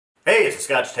Hey, it's the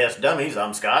Scotch Test Dummies.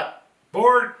 I'm Scott.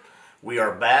 Board. We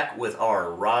are back with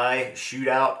our Rye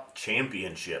Shootout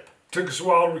Championship. Took us a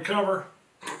while to recover.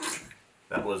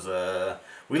 That was,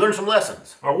 we learned some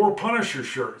lessons. I wore Punisher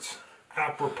shirts.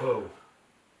 Apropos.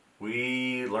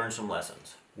 We learned some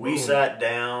lessons. We sat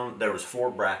down, there was 4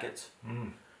 brackets.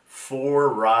 4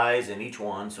 ryes in each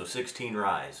one, so 16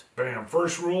 ryes. Bam.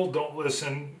 First rule, don't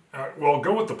listen. Well,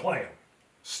 go with the plan.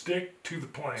 Stick to the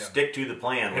plan. Stick to the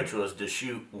plan, which was to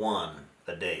shoot 1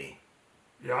 a day.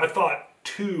 Yeah, I thought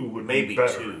 2 would Maybe be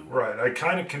better. 2. Right. I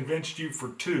kind of convinced you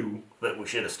for 2. But we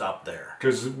should have stopped there.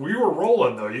 Because we were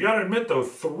rolling, though. You got to admit, though,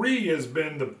 3 has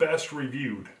been the best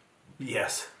reviewed.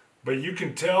 Yes. But you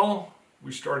can tell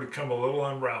we started to come a little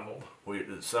unraveled.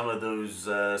 Some of those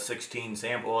 16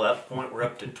 samples, at that point we're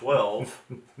up to 12,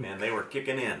 and they were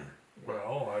kicking in.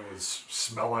 Well, I was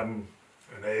smelling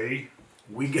an A.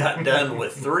 We got done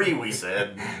with 3, we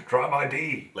said. Try my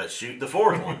D. Let's shoot the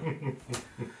 4th one.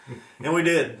 And we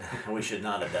did. We should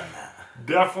not have done that.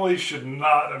 Definitely should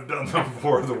not have done the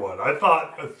 4th one. I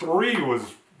thought a 3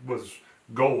 was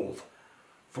gold.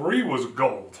 3 was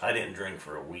gold. I didn't drink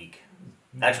for a week.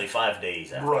 Actually, 5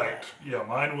 days after Right. that. Yeah,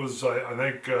 mine was, I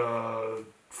think,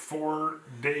 4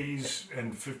 days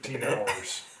and 15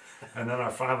 hours. And then I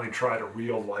finally tried a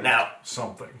real light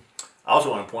something. I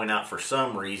also want to point out, for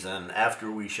some reason,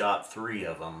 after we shot 3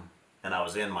 of them, and I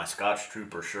was in my Scotch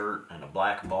Trooper shirt and a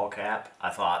black ball cap, I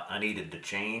thought I needed to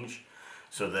change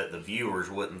so that the viewers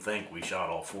wouldn't think we shot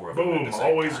all 4 of them at the same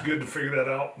Always time. good to figure that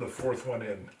out. The 4th one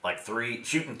in. Like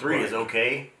shooting 3 is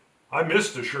okay. I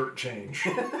missed a shirt change.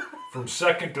 From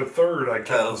 2nd to 3rd, I kept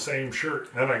the same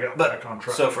shirt. Then I got back on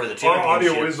track. So for the championship, our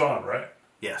audio is on, right?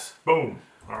 Yes. Boom.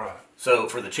 All right. So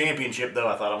for the championship, though,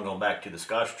 I thought I'm going back to the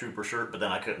Scotch Trooper shirt, but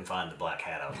then I couldn't find the black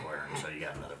hat I was wearing, so you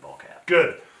got another ball cap.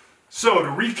 Good. So to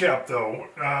recap, though,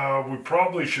 we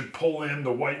probably should pull in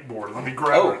the whiteboard. Let me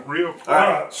grab it real. All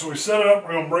right. So we set it up.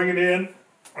 We're going to bring it in.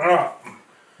 All right.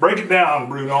 Break it down,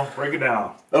 Bruno. Break it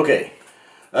down. Okay.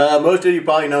 Most of you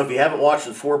probably know, if you haven't watched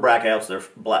the 4 brackets, they're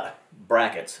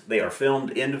brackets. They are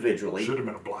filmed individually. Should have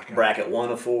been a blackout. Bracket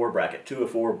 1 of 4, bracket 2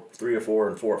 of 4, 3 of 4,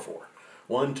 and 4 of 4.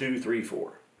 1, 2, 3,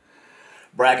 4.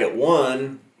 Bracket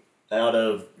 1, out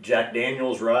of Jack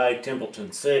Daniels Rye,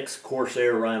 Templeton 6,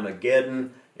 Corsair Rye-Mageddon,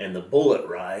 and the Bullet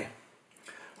Rye.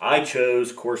 I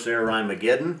chose Corsair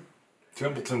Rye-Mageddon.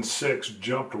 Templeton 6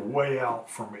 jumped way out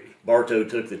for me. Bartow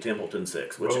took the Templeton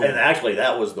 6, and actually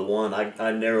that was the one.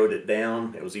 I narrowed it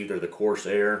down. It was either the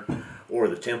Corsair or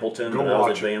the Templeton that I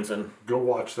was advancing. Go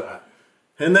watch that.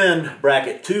 And then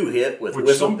bracket 2 hit with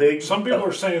Whistle Pig. Some people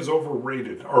are saying is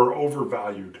overrated or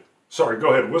overvalued. Sorry, go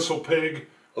ahead. Whistle Pig,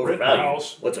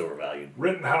 Rittenhouse. What's overvalued?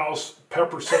 Rittenhouse,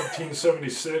 Pepper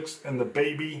 1776, and the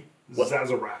Baby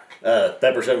Zazarak.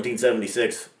 Pepper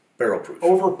 1776, barrel proof.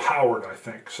 Overpowered, I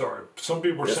think. Sorry. Some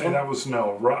people were saying that was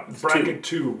bracket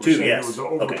 2 was saying it was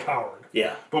overpowered. Okay.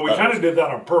 Yeah. But we kind of did that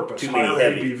on purpose. Too Higher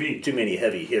many ABV. Too many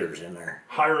heavy hitters in there.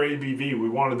 Higher ABV. We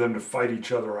wanted them to fight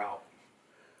each other out.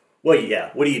 Well, yeah.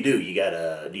 What do?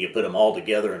 Do you put them all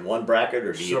together in one bracket,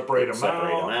 or do you separate them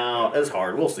out? That's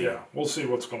hard. We'll see. Yeah, we'll see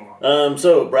what's going on.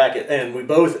 So bracket, and we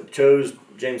both chose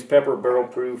James Pepper barrel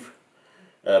proof.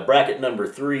 Bracket number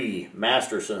 3,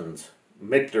 Masterson's,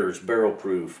 Michter's barrel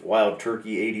proof, Wild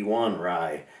Turkey 81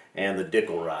 rye, and the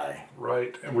Dickel rye.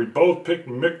 Right, and we both picked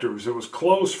Michter's. It was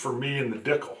close for me and the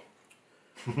Dickel.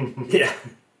 Yeah.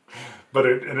 But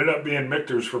it ended up being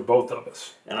Michter's for both of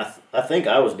us. And I think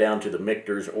I was down to the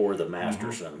Michter's or the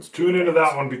Masterson's. Tune into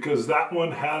that one, because that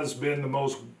one has been the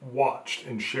most watched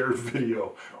and shared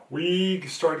video. We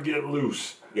started to get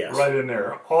loose right in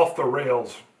there. Off the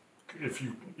rails,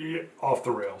 off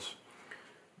the rails.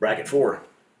 Bracket 4.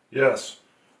 Yes.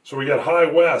 So we got High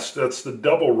West, that's the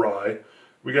double rye.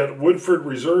 We got Woodford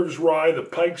Reserves Rye, the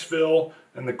Pikesville,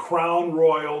 and the Crown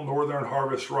Royal Northern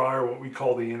Harvest Rye, or what we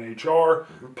call the NHR.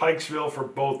 Pikesville for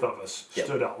both of us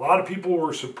stood out. A lot of people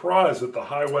were surprised that the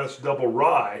High West Double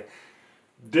Rye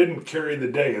didn't carry the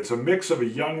day. It's a mix of a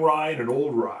young rye and an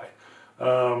old rye.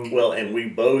 Well, and we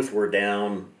both were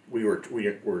down. We were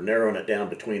narrowing it down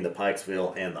between the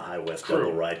Pikesville and the High West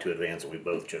Double Rye to advance, and we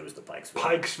both chose the Pikesville.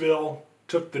 Pikesville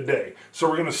took the day. So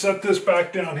we're going to set this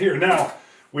back down here. Now,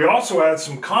 we also had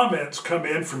some comments come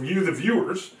in from you, the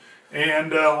viewers,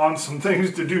 and on some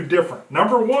things to do different.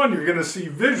 Number 1, you're going to see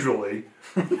visually,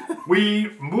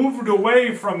 we moved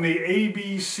away from the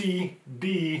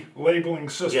ABCD labeling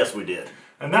system. Yes, we did.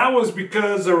 And that was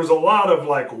because there was a lot of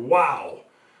like, wow,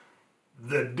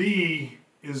 the D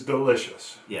is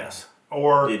delicious. Yes.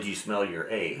 Or did you smell your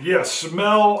A? Yes,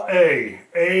 smell A.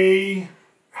 A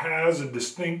has a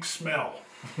distinct smell.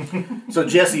 So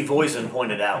Jesse Voisin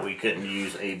pointed out we couldn't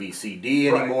use A, B, C, D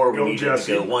anymore. Right. We needed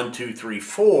Jesse. to go 1, 2, 3,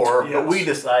 4. Yes. But we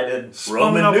decided Spun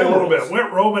Roman it up numerals. a little bit.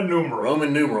 Went Roman numerals.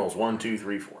 Roman numerals 1, 2,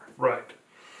 3, 4. Right.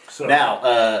 So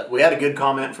Now we had a good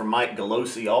comment from Mike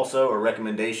Galosi also. A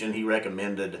recommendation. He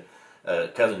recommended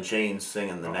Cousin Shane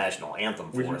singing the national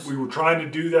anthem for us. we were trying to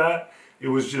do that. It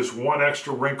was just one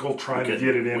extra wrinkle trying to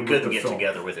get it in. We couldn't get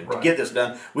together with him to get this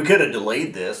done. We could have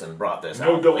delayed this and brought this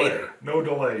out later. No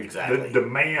delay. Exactly. The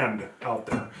demand out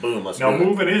there. Boom. Let's now do it.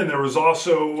 moving in, there was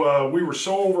also we were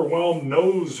so overwhelmed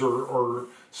nose or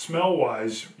smell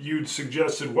wise. You'd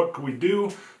suggested what could we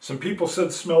do? Some people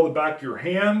said smell the back of your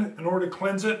hand in order to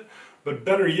cleanse it, but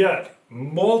better yet,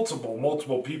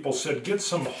 multiple people said get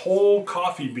some whole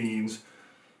coffee beans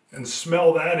and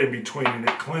smell that in between, and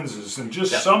it cleanses. And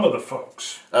just some of the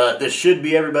folks. This should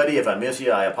be everybody. If I miss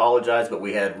you, I apologize. But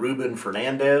we had Ruben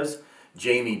Fernandez,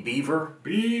 Jamie Beaver,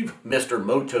 Mr.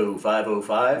 Moto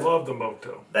 505. Love the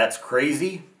Moto. That's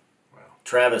Crazy. Wow.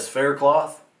 Travis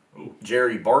Faircloth,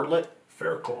 Jerry Bartlett,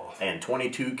 Faircloth, and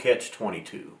 22 Catch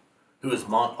 22, who is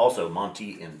also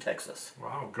Monty in Texas.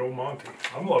 Wow, go Monty.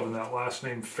 I'm loving that last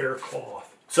name,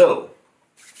 Faircloth. So,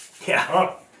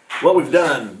 yeah. What we've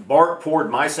done, Bart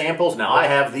poured my samples. Now I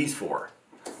have these 4.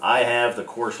 I have the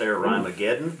Corsair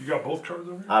Rhymageddon. You got both cards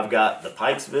over here? I've got the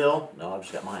Pikesville. No, I've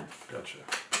just got mine. Gotcha.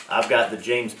 I've got the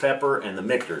James Pepper and the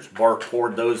Michters. Bart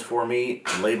poured those for me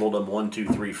and labeled them 1, 2,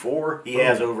 3, 4. He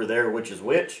has over there which is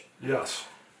which. Yes.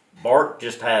 Bart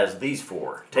just has these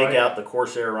 4. Take out the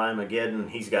Corsair Rhymageddon.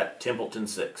 He's got Templeton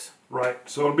 6. Right.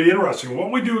 So it'll be interesting.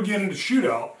 What we do again in the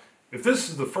shootout, if this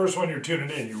is the first one you're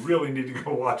tuning in, you really need to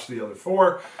go watch the other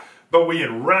 4. But we,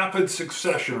 in rapid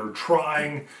succession, are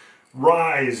trying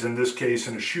ryes, in this case,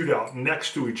 in a shootout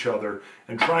next to each other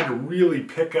and trying to really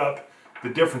pick up the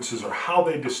differences or how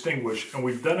they distinguish. And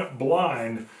we've done it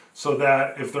blind so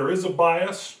that if there is a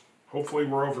bias, hopefully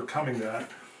we're overcoming that.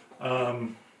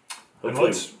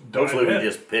 Hopefully we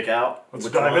just pick out. Let's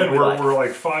dive in. We're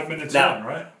like 5 minutes in,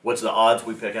 right? What's the odds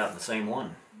we pick out the same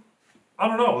one? I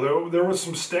don't know. There was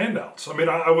some standouts. I mean,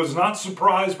 I was not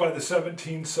surprised by the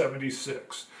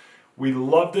 1776. We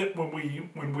loved it when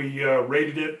we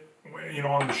rated it,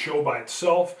 on the show by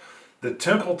itself. The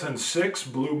Templeton 6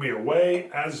 blew me away,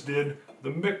 as did the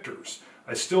Michters.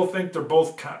 I still think they're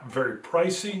both very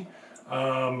pricey,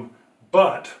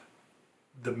 but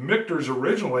the Michters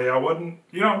originally, I wasn't,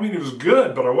 it was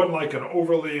good, but I wasn't like an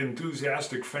overly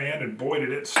enthusiastic fan, and boy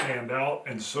did it stand out,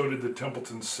 and so did the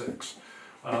Templeton 6.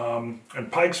 And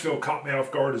Pikesville caught me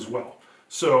off guard as well.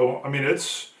 So, I mean,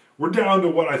 we're down to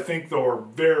what I think, though, are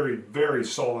very, very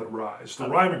solid ryes. The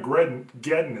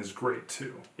Rhymageddon is great,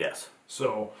 too. Yes.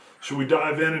 So, should we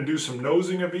dive in and do some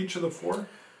nosing of each of the 4?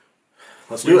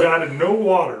 Let's do it. We've added no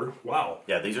water. Wow.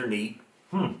 Yeah, these are neat.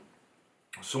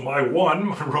 So my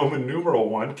Roman numeral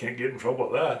 1, can't get in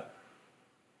trouble with that.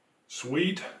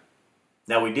 Sweet.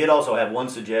 Now we did also have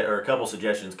a couple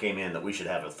suggestions came in that we should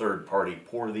have a third party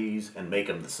pour these and make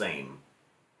them the same,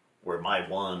 where my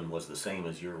 1 was the same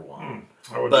as your 1.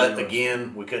 But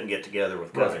again, we couldn't get together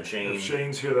with Cousin Shane. If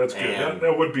Shane's here, that's good.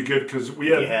 That would be good because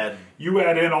you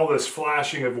add in all this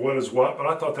flashing of what is what, but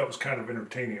I thought that was kind of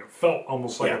entertaining. It felt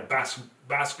almost like a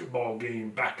basketball game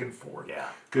back and forth. Yeah.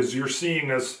 Because you're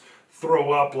seeing us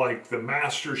throw up like the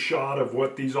master shot of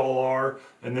what these all are,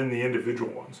 and then the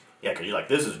individual ones. Yeah, because you're like,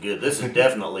 this is good. This is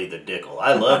definitely the Dickel.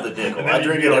 I love the Dickel. I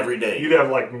drink it every day. You'd have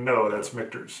like, no, that's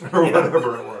Michter's, or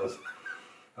whatever it was.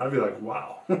 I'd be like,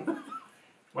 wow.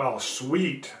 Wow,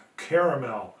 sweet,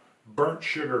 caramel, burnt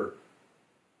sugar.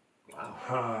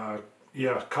 Wow.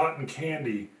 Cotton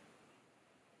candy,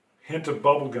 hint of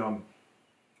bubble gum.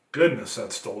 Goodness,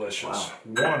 that's delicious.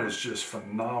 Wow. 1 is just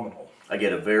phenomenal. I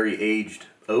get a very aged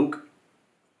oak,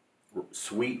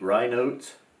 sweet rye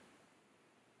notes,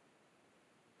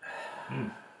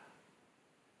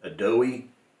 a doughy,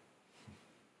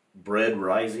 bread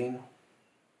rising,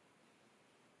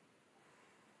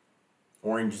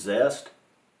 orange zest.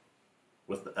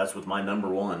 That's with my number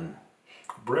 1.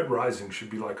 Bread Rising should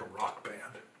be like a rock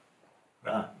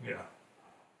band. Yeah.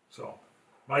 So,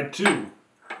 my 2.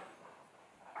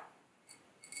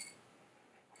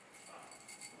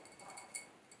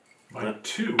 My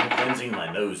 2. Cleansing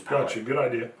my nose palate. Gotcha, good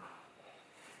idea.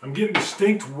 I'm getting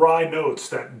distinct rye notes,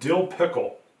 that dill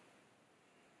pickle.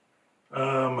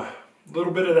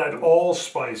 Little bit of that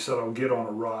allspice that I'll get on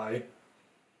a rye.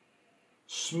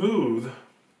 Smooth,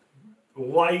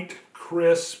 light,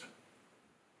 crisp,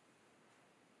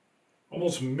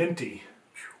 almost minty.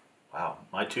 Wow,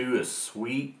 my 2 is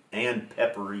sweet and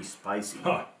peppery spicy.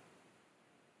 Huh.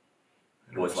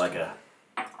 Was like a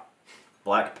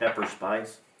black pepper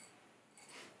spice.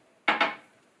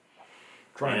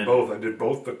 Trying both. I did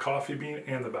both the coffee bean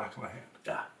and the back of the hand.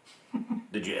 Ah.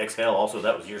 Did you exhale also?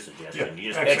 That was your suggestion. Yeah,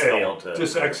 You just exhale to...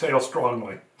 Just exhale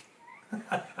strongly.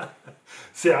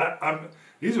 See,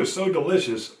 these are so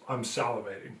delicious, I'm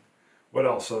salivating. What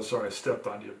else? Oh, sorry, I stepped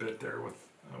on you a bit there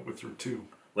with your two.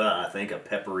 Well, I think a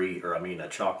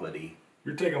chocolatey.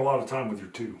 You're taking a lot of time with your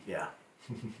two. Yeah.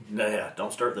 No, yeah,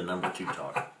 don't start the number 2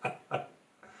 talk.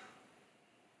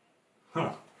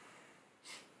 Huh.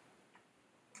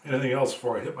 Anything else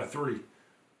before I hit my 3?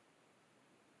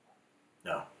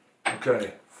 No.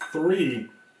 Okay, 3,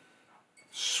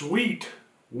 sweet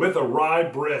with a rye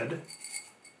bread.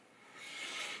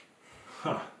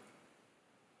 Huh.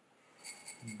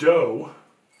 Dough.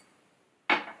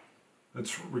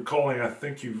 That's recalling, I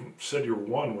think you said your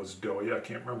 1 was doughy. I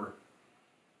can't remember.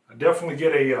 I definitely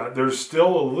get there's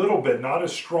still a little bit, not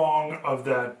as strong of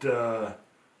that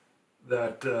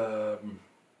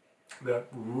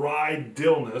rye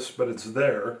dillness, but it's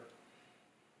there.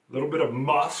 A little bit of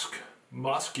musk.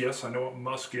 Musk, yes, I know what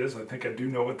musk is. I think I do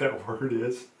know what that word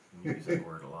is. You use that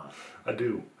word a lot. I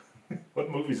do. What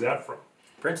movie is that from?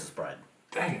 Princess Bride.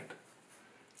 Dang it.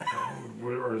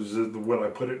 Or is it when I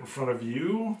put it in front of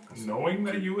you, knowing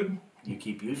that you would? You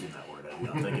keep using that word. I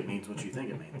don't think it means what you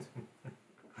think it means.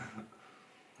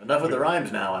 Enough of the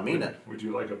rhymes now. I mean it. Would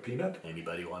you like a peanut?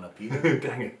 Anybody want a peanut?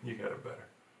 Dang it, you got it better.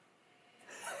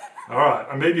 All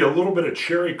right, maybe a little bit of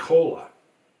cherry cola.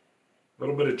 A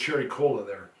little bit of cherry cola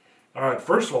there. All right,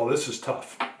 first of all, this is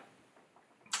tough.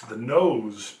 The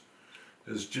nose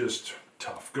is just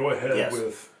tough. Go ahead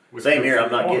with Same here.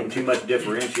 I'm not getting too much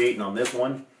differentiating on this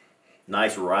one.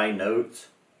 Nice rye notes.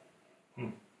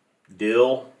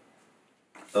 Dill.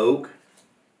 Oak.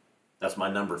 That's my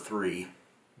number 3.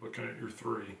 Looking at your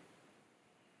 3.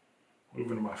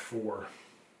 Moving to my 4.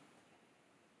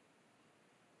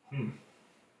 And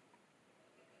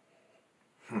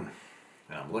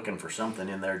I'm looking for something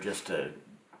in there just to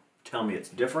tell me it's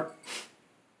different.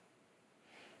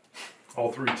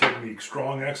 All 3 techniques.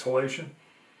 Strong exhalation.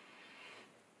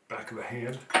 Back of the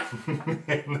hand.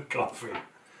 And the coffee.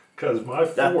 Because my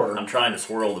 4... I'm trying to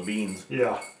swirl the beans.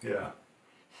 Yeah.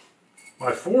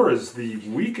 My 4 is the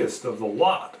weakest of the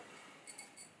lot.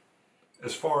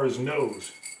 As far as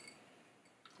nose.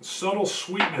 Subtle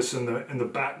sweetness in the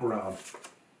background.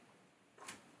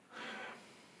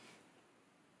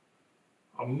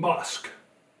 A musk.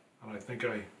 And I think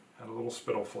I had a little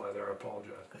spittle fly there. I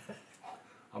apologize.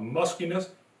 A muskiness.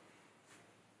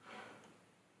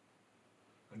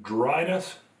 A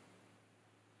dryness.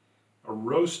 A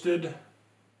roasted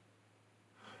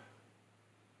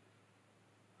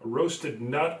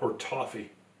nut or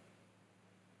toffee.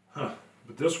 Huh.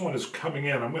 But this one is coming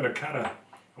in. I'm going to that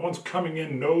one's coming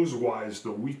in nose-wise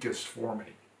the weakest for me.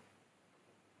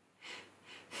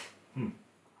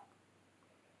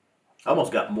 I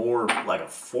almost got more like a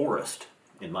forest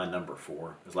in my number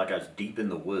 4. It's like I was deep in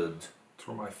the woods. That's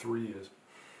where my 3 is.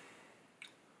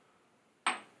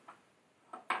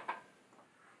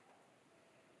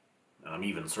 I'm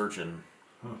even searching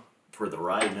for the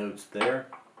rye notes there.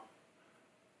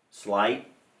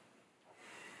 Slight.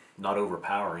 Not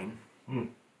overpowering.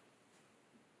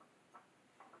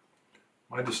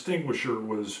 My distinguisher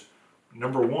was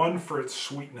number 1 for its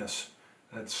sweetness,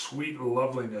 that sweet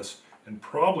loveliness, and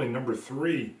probably number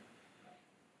 3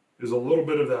 is a little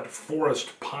bit of that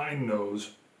forest pine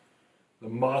nose, the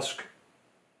musk,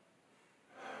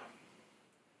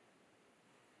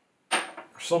 or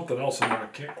something else in there I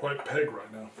can't quite peg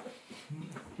right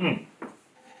now.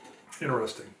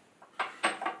 Interesting.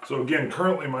 So again,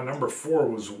 currently my number 4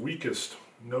 was weakest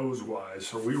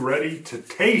nose-wise. Are we ready to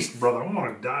taste, brother? I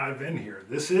want to dive in here.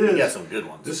 You got some good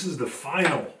ones. This is the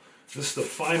final. This is the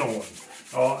final one.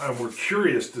 And we're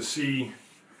curious to see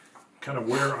kind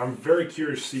of I'm very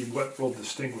curious to see what will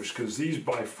distinguish, because these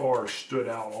by far stood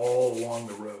out all along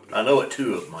the road. I know what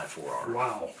 2 of my 4 are.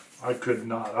 Wow. I could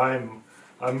not. I'm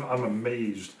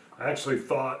amazed. I actually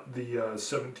thought the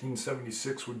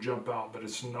 1776 would jump out, but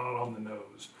it's not on the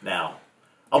nose. Now,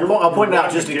 I'll point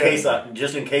out just again.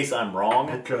 in case I'm wrong.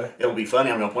 Okay. It'll be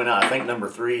funny. I'm going to point out. I think number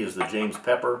 3 is the James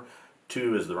Pepper.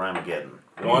 2 is the Rhymageddon.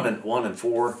 1 and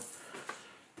 4.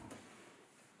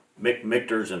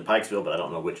 Michter's and Pikesville, but I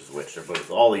don't know which is which. They're both.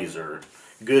 All these are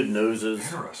good noses.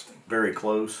 Interesting. Very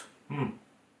close.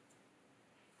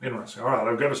 Interesting. All right,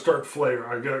 I've got to start flavor.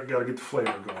 I've got to get the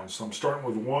flavor going. So I'm starting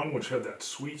with 1, which had that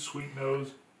sweet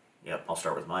nose. Yep, I'll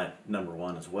start with my number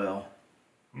 1 as well.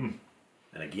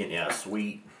 And again, yeah,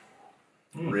 sweet,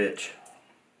 rich,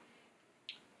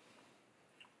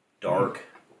 dark.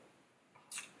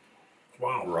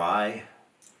 Wow. Rye.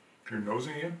 You're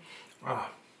nosing again?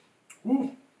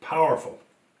 Woo. Powerful.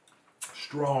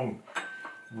 Strong.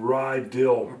 rye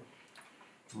dill,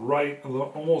 right,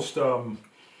 almost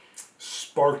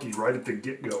sparky right at the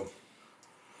get-go.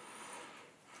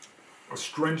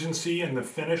 Astringency in the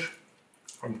finish.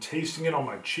 I'm tasting it on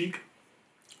my cheek,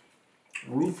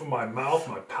 roof of my mouth,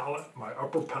 my palate, my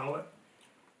upper palate.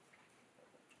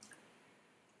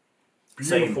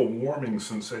 Beautiful warming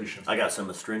sensation. I got some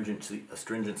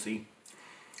astringency.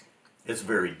 It's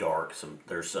very dark.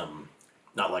 There's some,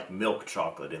 not like milk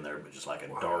chocolate in there, but just like a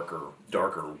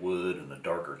darker wood and a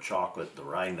darker chocolate. The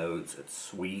rye notes, it's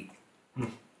sweet.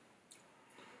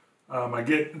 I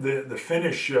get the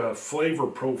finish flavor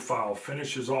profile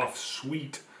finishes off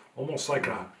sweet, almost like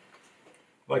a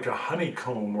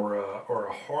honeycomb or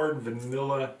a hard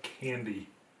vanilla candy.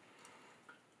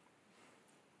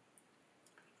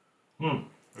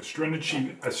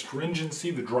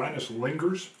 Astringency, the dryness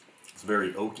lingers. It's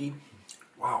very oaky.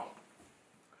 Wow,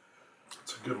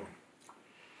 that's a good one.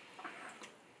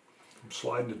 I'm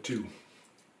sliding to 2.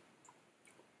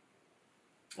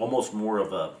 Almost more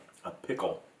of a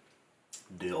pickle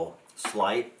dill.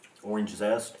 Slight orange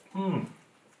zest.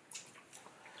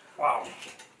 Wow.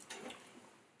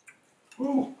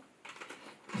 Ooh.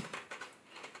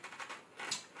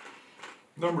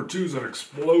 Number 2 is an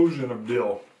explosion of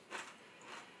dill.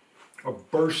 A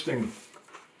bursting.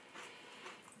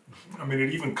 I mean,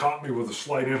 it even caught me with a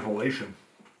slight inhalation.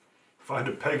 If I had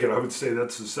to peg it, I would say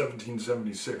that's the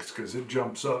 1776 because it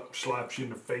jumps up, slaps you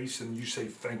in the face, and you say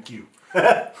thank you.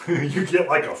 You get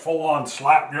like a full-on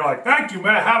slap, and you're like, thank you,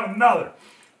 man, have another.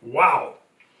 Wow.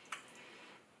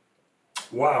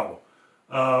 Wow.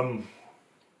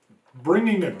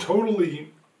 Bringing a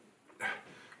totally,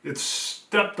 it's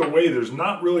stepped away. There's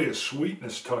not really a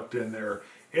sweetness tucked in there.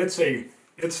 It's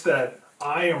that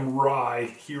I am rye,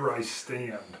 here I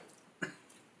stand.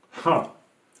 Huh.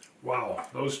 Wow.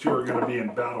 Those two are going to be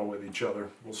in battle with each other.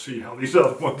 We'll see how these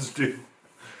other ones do.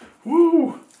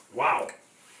 Woo. Wow.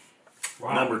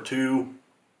 Wow. Number 2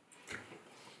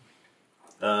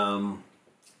 was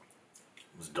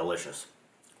delicious.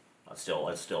 It's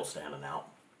still standing out.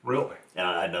 Really? And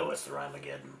I know it's the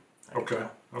Rhymageddon. Okay.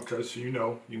 Okay, so you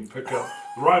can pick up.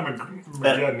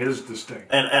 Rhymageddon is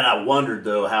distinct. And I wondered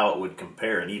though how it would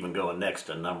compare, and even going next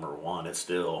to number 1, it's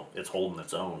holding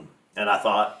its own. And I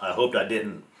hoped I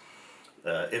didn't.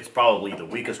 It's probably the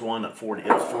weakest one at 40.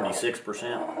 It's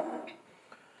 46%.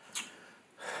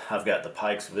 I've got the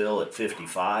Pikesville at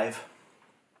 55.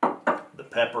 The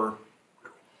Pepper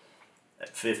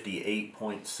at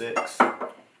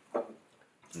 58.6.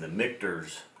 And the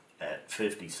Michter's at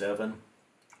 57.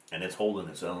 And it's holding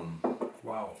its own.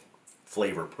 Wow.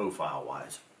 Flavor profile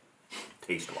wise,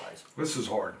 taste wise. This is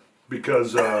hard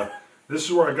because this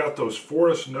is where I got those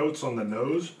forest notes on the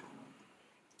nose,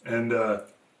 and I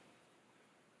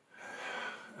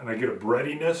get a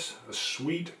breadiness, a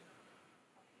sweet,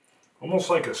 almost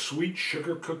like a sweet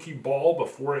sugar cookie ball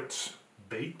before it's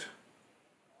baked.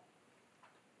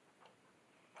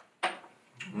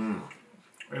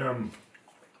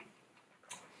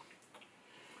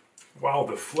 Wow,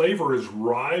 the flavor is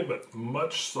rye, but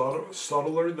much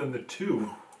subtler than the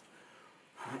 2.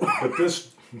 But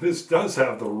this does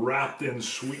have the wrapped-in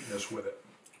sweetness with it.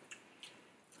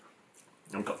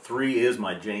 3 is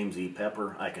my James E.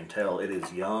 Pepper. I can tell it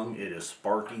is young, it is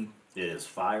sparky, it is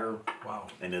fire. Wow.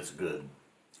 And it's good.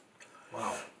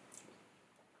 Wow.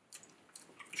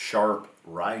 Sharp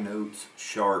rye notes,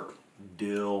 sharp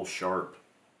dill, sharp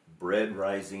bread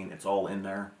rising. It's all in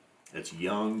there. It's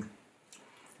young.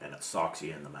 And it socks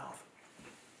you in the mouth.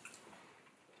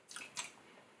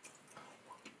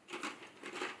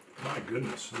 My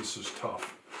goodness, this is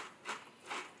tough.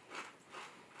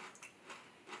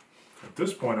 At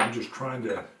this point, I'm just trying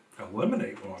to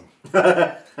eliminate one.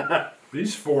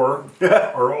 These 4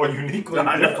 are all uniquely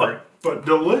different, but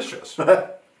delicious.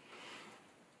 Okay,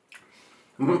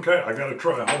 I got to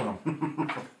try. Hold on.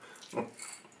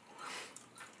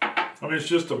 I mean, it's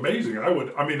just amazing.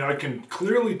 I can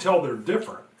clearly tell they're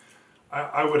different.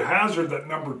 I would hazard that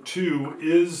number 2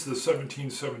 is the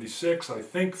 1776. I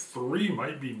think 3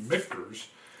 might be Michter's.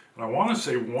 And I want to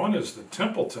say 1 is the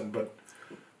Templeton, but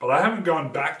I haven't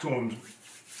gone back to them,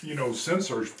 since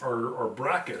our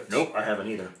brackets. Nope, I haven't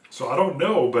either. So I don't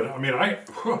know, but I mean,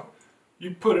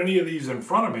 you put any of these in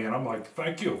front of me and I'm like,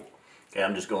 thank you. Okay,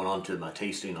 I'm just going on to my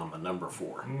tasting on the number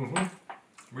 4.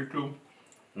 Mm-hmm. Me too.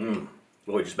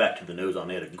 Boy, just back to the nose on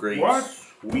it. A great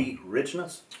sweet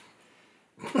richness.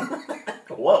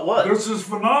 What? This is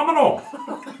phenomenal.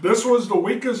 This was the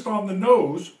weakest on the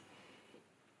nose.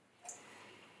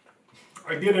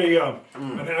 I get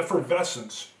an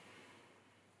effervescence,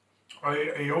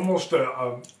 almost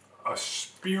a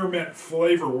spearmint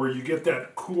flavor where you get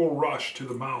that cool rush to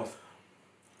the mouth.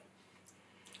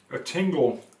 a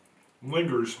tingle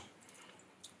lingers,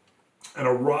 and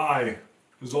a rye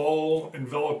is all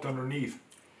enveloped underneath.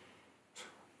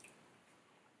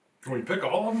 Can we pick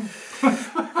all of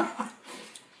them?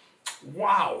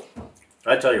 Wow.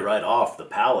 I tell you right off, the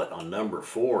palate on number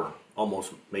 4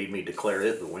 almost made me declare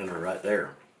it the winner right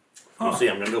there. You'll see,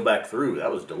 I'm going to go back through.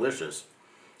 That was delicious.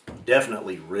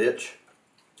 Definitely rich.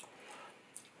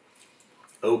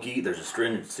 Oaky. There's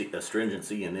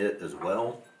astringency in it as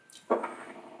well.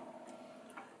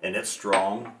 And it's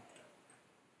strong.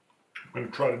 I'm going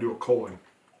to try to do a culling.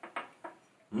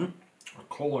 A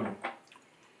culling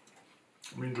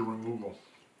means a removal.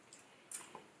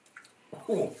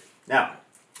 Oh. Now,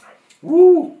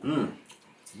 woo!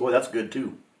 Boy, that's good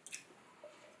too.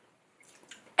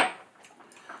 I'm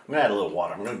going to add a little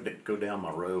water. I'm going to go down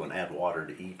my row and add water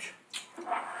to each.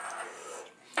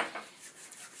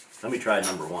 Let me try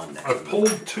number 1 next. I've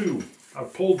pulled 2.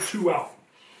 I've pulled 2 out.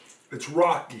 It's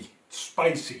rocky,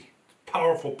 spicy,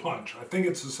 powerful punch. I think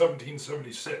it's the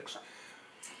 1776.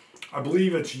 I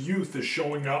believe its youth is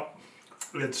showing up.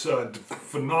 It's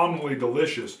phenomenally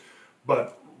delicious,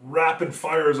 but rapid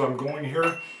fire as I'm going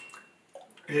here,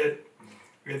 it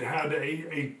had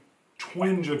a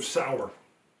twinge of sour.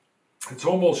 It's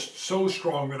almost so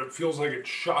strong that it feels like it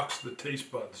shocks the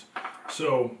taste buds.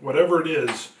 So whatever it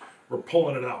is, we're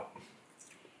pulling it out.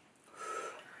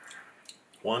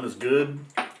 1 is good,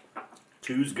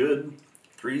 2's good,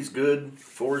 3's good,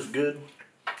 4's good.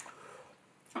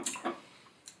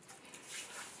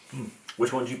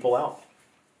 Which one did you pull out?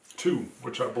 2,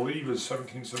 which I believe is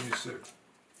 1776.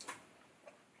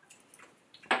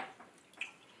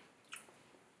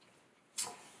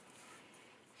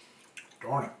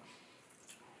 Darn it.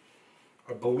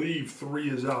 I believe 3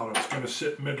 is out. It's going to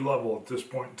sit mid-level at this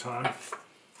point in time.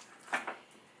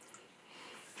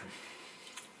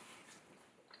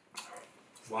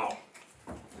 Wow.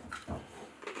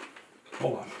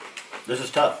 Hold on. This is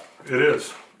tough. It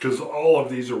is, because all of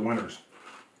these are winners.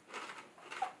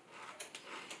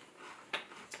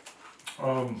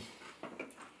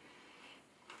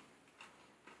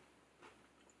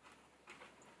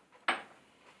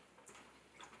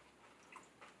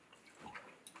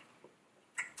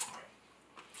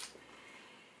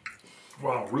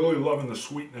 Wow, really loving the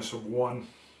sweetness of 1.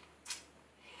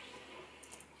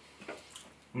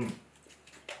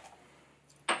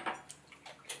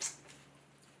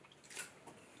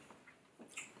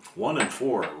 1 and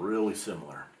 4 are really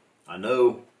similar. I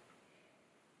know.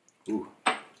 Ooh.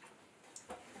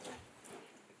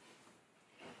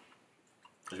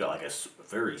 It's got like a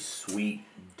very sweet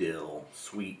dill,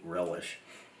 sweet relish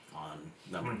on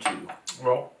number 2.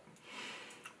 Well,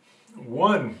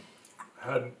 1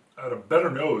 had a better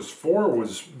nose. 4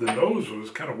 was, the nose was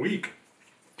kind of weak,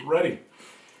 thready.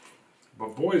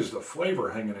 But boy, is the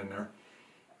flavor hanging in there.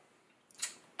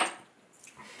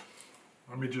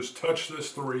 Let me just touch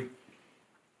this 3.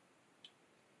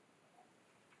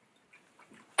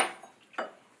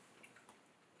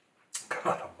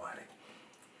 God almighty.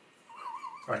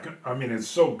 I mean, it's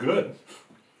so good.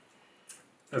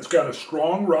 It's got a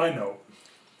strong rye note.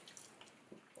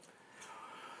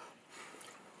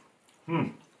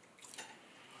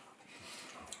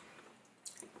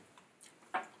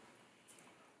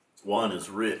 1 is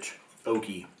rich,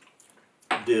 oaky,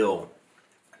 dill,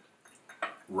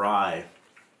 rye.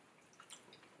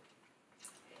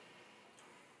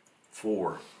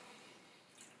 4.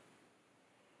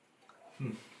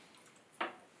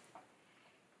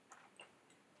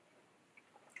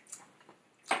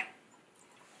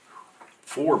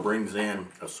 4 brings in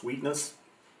a sweetness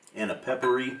and a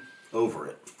peppery over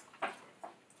it.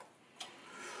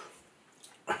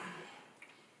 All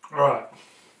right.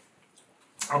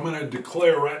 I'm going to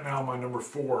declare right now my number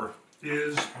 4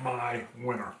 is my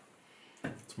winner.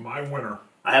 It's my winner.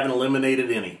 I haven't eliminated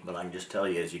any, but I can just tell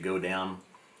you as you go down,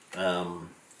 it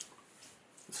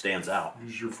stands out.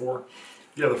 Use your 4.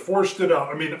 Yeah, the 4 stood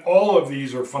out. I mean, all of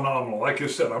these are phenomenal. Like I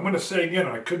said, I'm going to say again,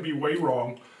 I could be way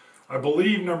wrong. I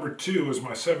believe number 2 is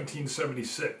my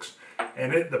 1776.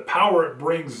 And the power it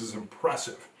brings is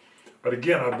impressive. But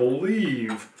again, I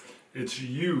believe its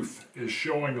youth is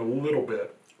showing a little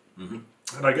bit.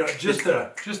 And I got just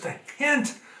a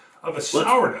hint of a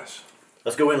sourness.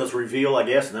 Let's go in, let's reveal, I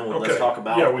guess, and then let's talk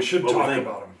about. Yeah, we should talk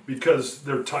about them because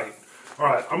they're tight. All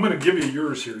right, I'm going to give you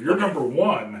yours here. Your number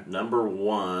 1. Number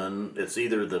 1, it's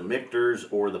either the Michter's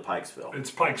or the Pikesville.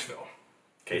 It's Pikesville.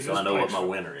 Okay, so I know what my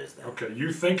winner is then. Okay,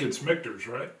 you think it's Michter's,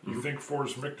 right? You think 4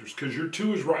 is Michter's. Because your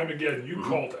 2 is Rhymageddon. You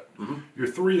called it. Your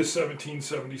 3 is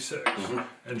 1776.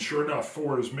 And sure enough,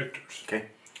 4 is Michter's. Okay.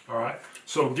 All right.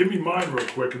 So give me mine real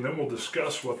quick, and then we'll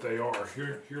discuss what they are.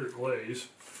 Here it lays.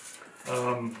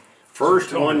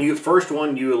 First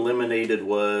one you eliminated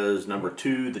was number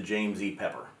 2, the James E.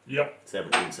 Pepper. Yep.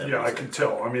 1776. Yeah, I can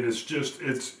tell. I mean, it's just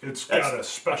it's got a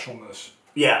specialness.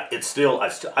 Yeah, it's still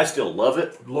I still love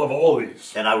it. Love all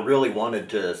these. And I really wanted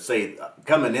to say,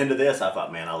 coming into this, I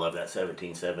thought, man, I love that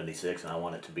 1776, and I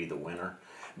want it to be the winner.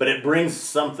 But it brings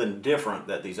something different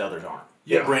that these others aren't.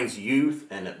 Yeah. It brings youth,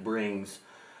 and it brings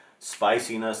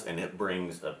spiciness, and it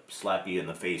brings a slap you in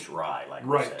the face rye, like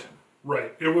you said.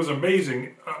 Right. It was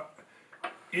amazing.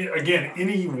 Again,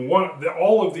 any one,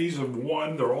 all of these have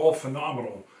won. They're all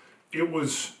phenomenal. It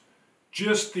was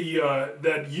just the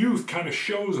that youth kind of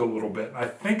shows a little bit. I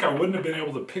think I wouldn't have been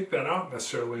able to pick that out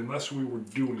necessarily unless we were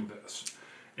doing this.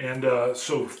 And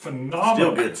so phenomenal.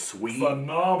 Still good, sweet.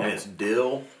 Phenomenal. And it's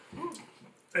dill.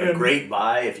 A great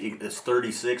buy if you, it's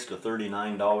 $36 to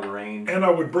 $39 range. And I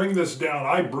would bring this down.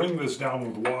 I bring this down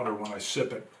with water when I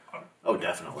sip it. Oh,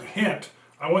 definitely. Hint,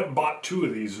 I went and bought 2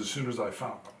 of these as soon as I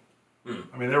found them.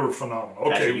 I mean, they were phenomenal.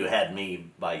 Okay, actually, you had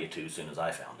me buy you 2 as soon as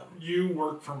I found them. You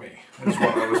work for me, is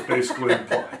what I was basically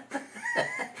implying.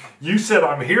 You said,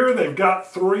 I'm here, they've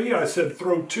got 3. I said,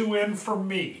 throw 2 in for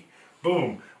me.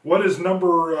 Boom. What is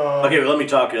number... Okay, well, let me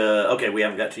talk... okay, we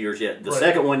haven't got to yours yet. The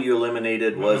second one you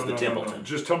eliminated was the Templeton. No.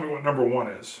 Just tell me what number 1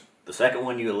 is. The second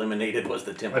one you eliminated was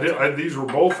the Templeton. These were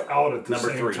both out at the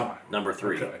same time. Number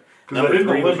 3. Okay. Because I didn't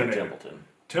eliminate Templeton.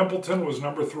 Templeton was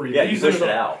number 3. Yeah, you pushed it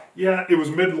out. Yeah, it was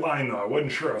midline though. I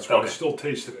wasn't sure. That's why I still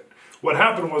tasted it. What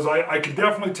happened was I could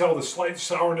definitely tell the slight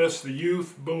sourness, the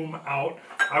youth, boom, out.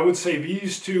 I would say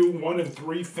these 2, 1 and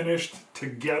 3, finished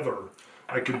together.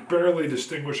 I could barely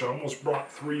distinguish. I almost brought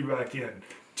 3 back in.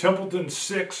 Templeton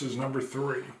 6 is number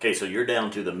 3. Okay, so you're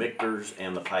down to the Michter's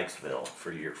and the Pikesville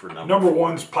for number Number 4.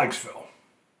 1's Pikesville.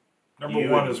 Number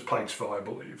 1 is Pikesville, I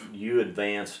believe. You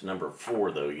advanced number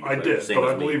 4 though. I did, but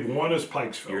I believe 1 is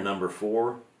Pikesville. Your number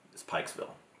 4 is Pikesville.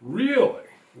 Really?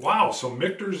 Wow. So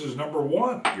Michter's is number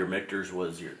 1. Your Michter's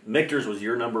was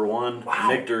your number 1. Wow.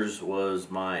 Michter's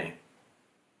was my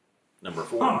number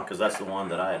 4 because that's the one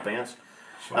that I advanced.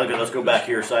 So okay, let's go back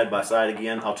here side by side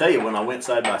again. I'll tell you, when I went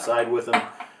side by side with them,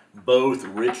 both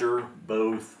richer,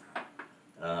 both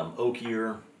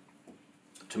oakier.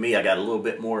 To me, I got a little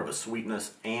bit more of a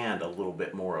sweetness and a little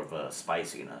bit more of a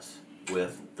spiciness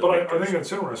with the But I think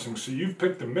that's interesting. So you've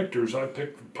picked the Michter's, I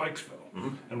picked the Pikesville. Mm-hmm.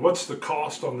 And what's the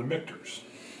cost on the Michter's?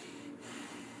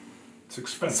 It's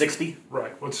expensive. 60.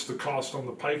 Right. What's the cost on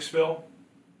the Pikesville?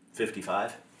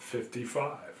 55.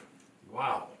 55.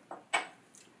 Wow.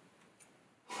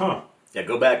 Huh. Yeah,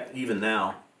 go back even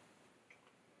now.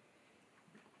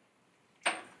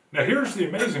 Now here's the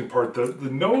amazing part. The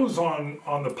nose on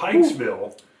the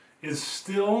Pikesville is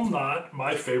still not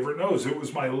my favorite nose. It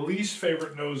was my least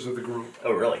favorite nose of the group.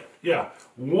 Oh, really? Yeah.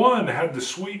 1 had the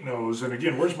sweet nose, and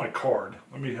again, where's my card?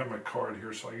 Let me have my card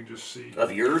here so I can just see.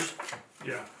 Of yours?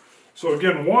 Yeah. So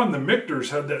again, 1, the Michter's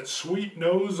had that sweet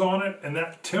nose on it, and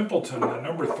that Templeton, the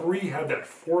number 3, had that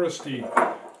foresty,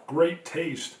 great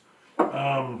taste.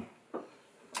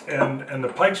 And the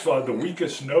Pikesville had the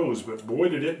weakest nose, but boy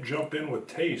did it jump in with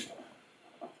taste.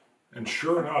 And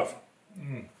sure enough,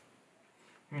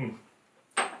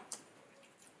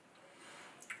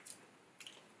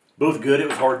 Both good. It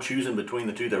was hard choosing between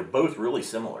the 2. They're both really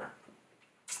similar.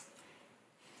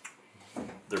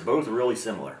 They're both really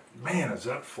similar. Man, is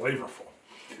that flavorful.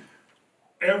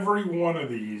 Every one of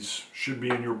these should be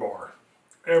in your bar.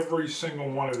 Every single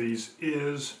one of these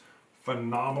is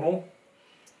phenomenal.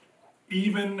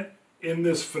 Even in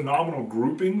this phenomenal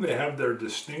grouping, they have their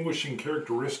distinguishing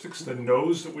characteristics, the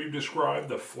nose that we've described,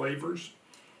 the flavors.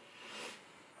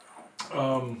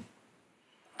 Wow.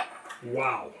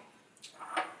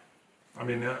 I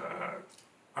mean,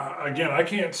 again, I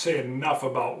can't say enough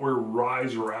about where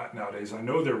ryes are at nowadays. I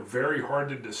know they're very hard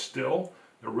to distill.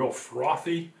 They're real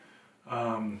frothy.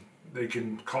 They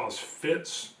can cause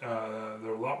fits. There's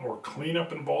a lot more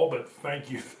cleanup involved, but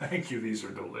thank you, these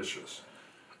are delicious.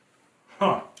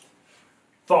 Huh.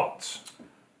 Thoughts?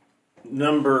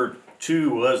 Number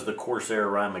 2 was the Corsair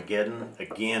Rhymageddon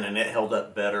again, and it held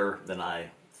up better than I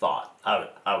thought.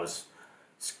 I was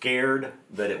scared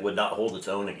that it would not hold its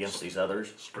own against these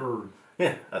others. Scared.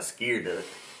 Yeah, I was scared of it.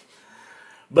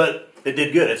 But it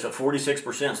did good. It's at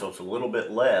 46%, so it's a little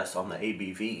bit less on the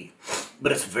ABV.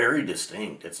 But it's very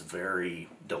distinct. It's very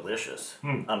delicious.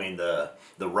 I mean, the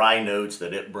rye notes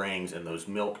that it brings and those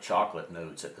milk chocolate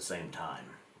notes at the same time.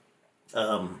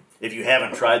 If you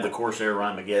haven't tried the Corsair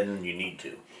Rhymageddon, you need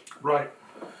to. Right.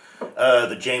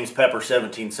 The James Pepper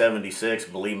 1776,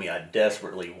 believe me, I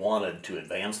desperately wanted to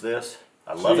advance this.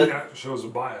 I love it. That shows a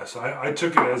bias. I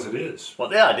took it as it is.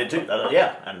 Well, yeah, I did too.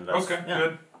 Yeah. And okay,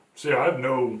 good. See, I have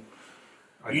no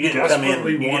I You didn't come in.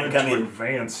 desperately You didn't wanted come to in.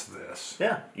 advance this.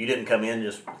 Yeah, you didn't come in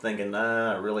just thinking,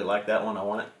 I really like that one. I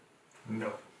want it.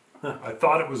 No. I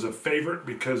thought it was a favorite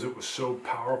because it was so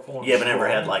powerful and You haven't ever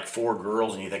strong. had like 4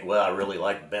 girls and you think, well, I really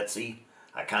like Betsy.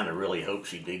 I kind of really hope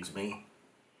she digs me.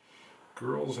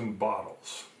 Girls and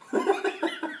bottles.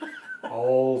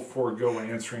 All forego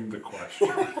answering the question.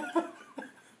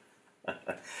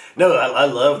 No, I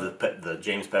love the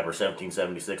James Pepper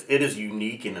 1776. It is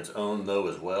unique in its own though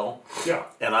as well. Yeah.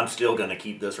 And I'm still going to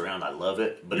keep this around. I love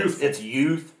it, but Youth. it's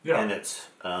youth Yeah. and its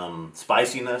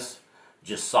spiciness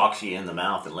just socks you in the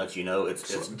mouth and lets you know it's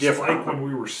different. It's like when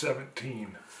we were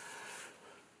 17.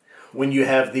 When you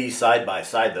have these side by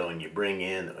side though, and you bring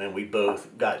in, and we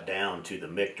both got down to the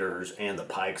Michter's and the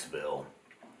Pikesville,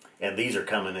 and these are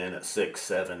coming in at 6,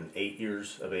 7, 8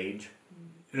 years of age.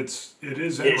 It is It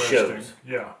interesting. shows.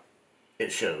 Yeah.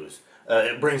 It shows.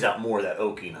 It brings out more of that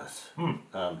oakiness.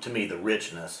 To me, the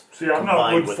richness. See, I'm not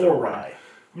combined wood with the forward. rye.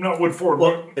 I'm not wood forward.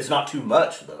 Well, it's not too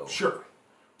much though. Sure.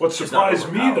 What not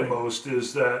surprised me the overpowering. most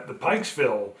is that the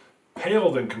Pikesville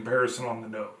paled in comparison on the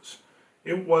nose.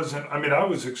 It wasn't, I mean, I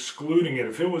was excluding it.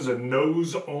 If it was a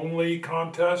nose-only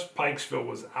contest, Pikesville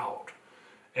was out.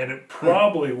 And it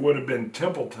probably would have been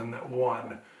Templeton that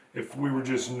won if we were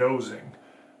just nosing.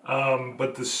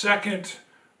 But the second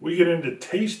we get into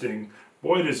tasting,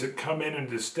 boy, does it come in and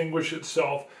distinguish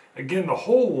itself. Again, the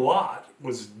whole lot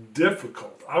was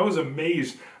difficult. I was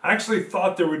amazed. I actually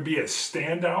thought there would be a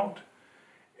standout.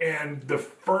 And the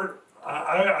first,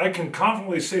 I can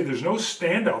confidently say there's no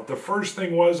standout. The first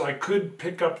thing was I could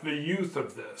pick up the youth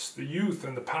of this, the youth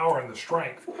and the power and the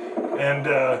strength. And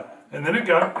then it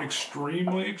got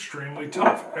extremely, extremely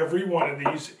tough. Every one of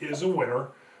these is a winner.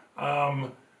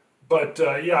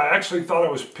 Yeah, I actually thought I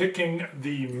was picking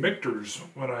the Michter's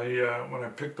when I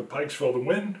picked the Pikesville to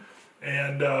win.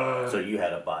 And So you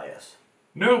had a bias.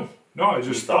 no, I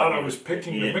just thought I was you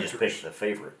picking the didn't just Michter's. pick the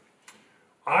favorite.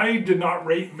 I did not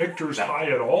rate Michter's high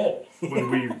at all when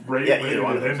we rated either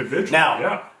one of it those. individually. Now-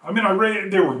 yeah, I mean, I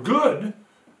rated they were good.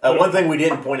 One thing we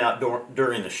didn't point out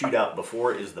during the shootout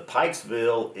before is the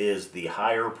Pikesville is the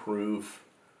higher proof,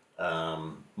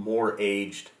 more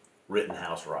aged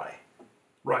Rittenhouse rye.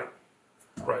 Right.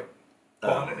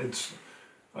 It's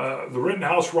the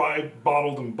Rittenhouse rye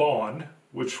bottled in bond,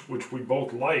 which we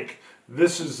both like.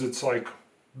 This is its like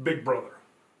big brother,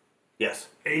 Yes.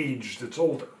 aged. It's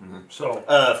older. So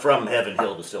From Heaven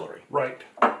Hill Distillery. right.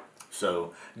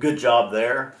 So good job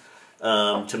there.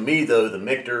 To me, though, the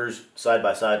Michter's side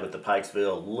by side with the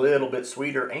Pikesville, a little bit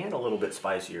sweeter and a little bit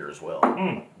spicier as well.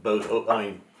 Both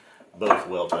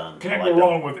well done. Can't I like go them.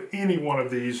 wrong with any one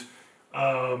of these.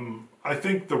 I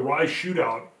think the rye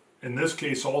shootout, in this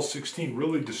case all 16,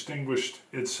 really distinguished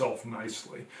itself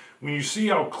nicely. When you see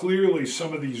how clearly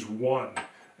some of these won,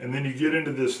 and then you get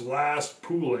into this last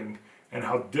pooling and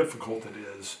how difficult it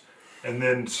is, and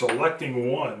then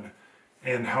selecting one,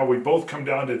 and how we both come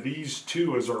down to these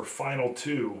two as our final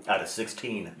two. Out of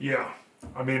 16. Yeah.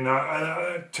 I mean,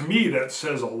 to me, that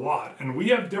says a lot. And we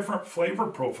have different flavor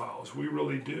profiles. We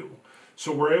really do.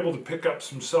 So we're able to pick up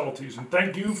some subtleties. And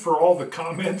thank you for all the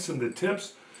comments and the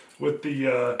tips with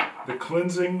the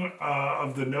cleansing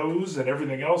of the nose and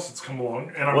everything else that's come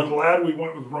along. And I'm glad we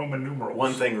went with Roman numerals.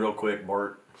 One thing real quick,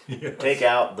 Bart. Yes. Take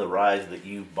out the ryes that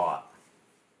you bought.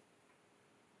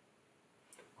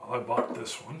 Well, I bought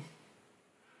this one.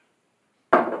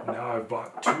 Now I've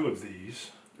bought 2 of these.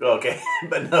 Okay,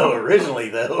 but no, originally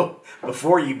though,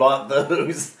 before you bought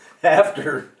those,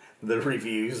 after the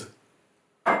reviews,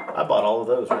 I bought all of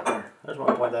those right there. I just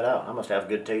want to point that out. I must have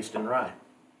good taste in rye.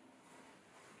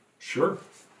 Sure.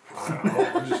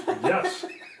 Yes.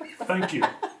 Thank you.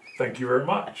 Thank you very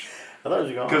much. I thought it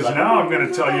was going Because now I'm going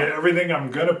to tell you everything I'm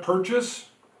going to purchase.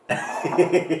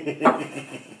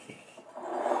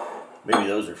 Maybe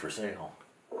those are for sale.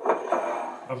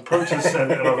 I'm purchasing,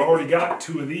 and I've already got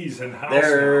 2 of these in house.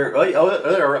 They're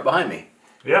they're right behind me.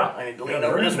 Yeah, I need to lean they're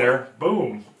over in this there.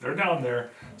 Boom, they're down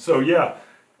there. So yeah,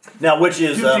 Now, which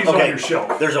is Keep these on okay? your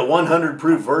shelf. There's a 100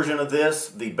 proof version of this.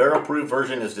 The barrel proof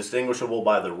version is distinguishable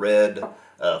by the red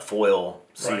foil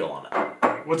seal on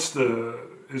it. what's the?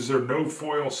 Is there no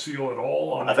foil seal at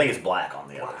all on? I think it's black on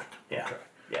the other. Black. Yeah, Okay.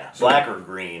 yeah, black or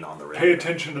green on the red. Pay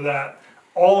attention to that.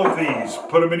 All of these,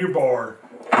 put them in your bar.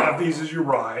 Have these as your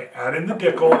rye. Add in the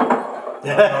dickel.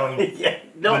 Yeah,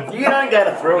 don't you don't got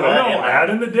to throw that in. No, add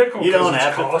in the dickel You don't because have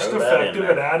it's to cost throw that in effective,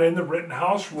 there. and add in the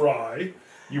Rittenhouse rye.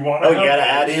 You want Oh, to? you got to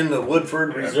add in the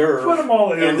Woodford Reserve. Put them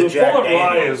all in. And the The Jack bullet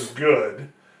rye Daniels. is good.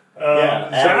 Yeah,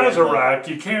 add in Sazerac,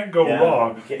 you can't go Yeah,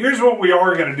 wrong. you can't- Here's what we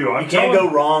are going to do. You can't go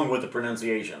wrong with the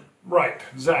pronunciation. Right,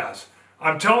 Zaz.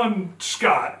 I'm telling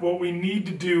Scott what we need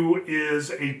to do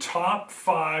is a top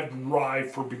 5 rye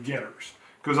for beginners.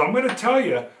 Because I'm going to tell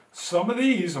you, some of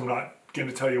these, I'm not going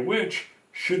to tell you which,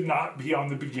 should not be on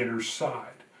the beginner's side.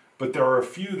 But there are a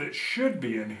few that should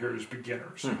be in here as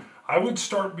beginners. I would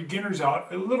start beginners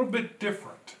out a little bit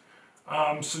different.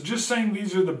 So just saying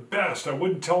these are the best, I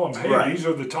wouldn't tell them, hey, these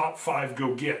are the top 5,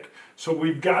 go get. So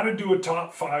we've got to do a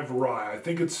top 5 rye. I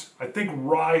think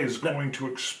rye is going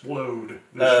to explode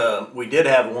this year. We did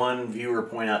have one viewer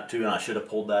point out too, and I should have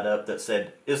pulled that up, that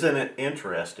said, isn't it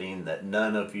interesting that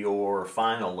none of your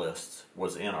finalists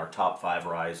was in our top 5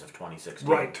 ryes of 2016?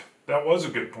 Right. That was a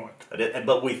good point.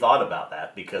 But we thought about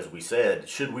that because we said,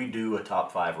 should we do a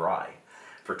top 5 rye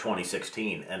for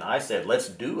 2016? And I said, let's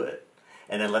do it.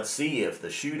 And then let's see if the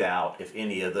shootout, if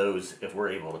any of those, if we're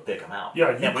able to pick them out.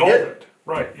 Yeah, you called it.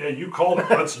 Right, yeah, you called it.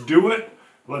 Let's do it.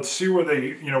 Let's see where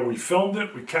they, we filmed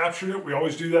it, we captured it. We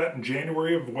always do that in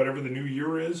January of whatever the new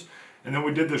year is. And then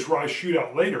we did this rye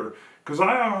shootout later. Because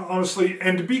I honestly,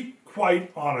 and to be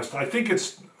quite honest, I think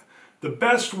it's the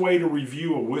best way to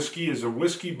review a whiskey is a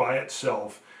whiskey by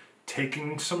itself,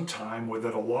 taking some time with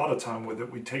it, a lot of time with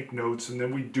it. We take notes and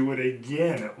then we do it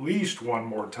again, at least one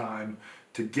more time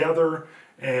together.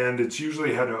 And it's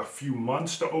usually had a few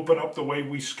months to open up the way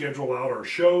we schedule out our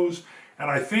shows. And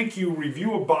I think you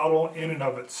review a bottle in and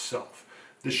of itself.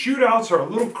 The shootouts are a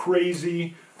little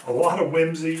crazy, a lot of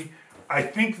whimsy. I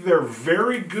think they're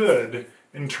very good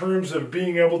in terms of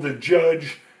being able to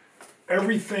judge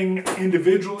everything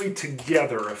individually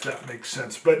together, if that makes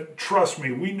sense. But trust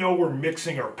me, we know we're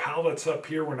mixing our palates up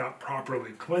here. We're not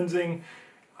properly cleansing.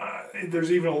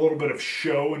 There's even a little bit of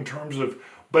show in terms of,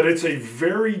 but it's a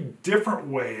very different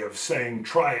way of saying,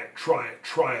 try it, try it,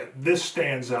 try it. This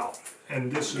stands out,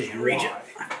 and this is why.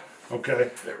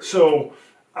 Okay, so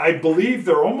I believe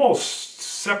they're almost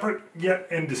separate yet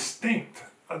and distinct.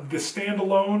 The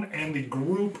standalone and the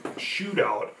group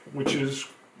shootout, which is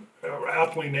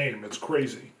aptly named. It's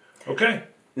crazy. Okay.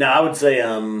 Now, I would say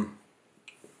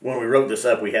when we wrote this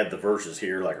up, we had the verses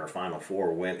here, like our final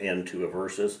 4 went into a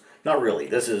verses. Not really.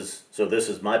 This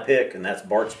is my pick, and that's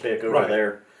Bart's pick over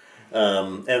there.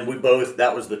 And we both,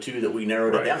 that was the 2 that we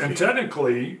narrowed it down to. And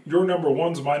technically, your number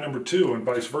 1's my number 2, and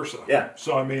vice versa. Yeah.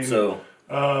 So, I mean,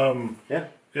 yeah.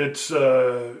 It's, at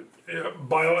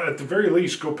the very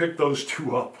least, go pick those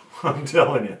 2 up. I'm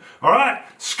telling you. All right.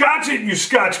 Scotch it, you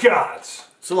Scotch gods.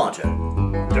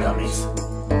 Cilantro. Dummies.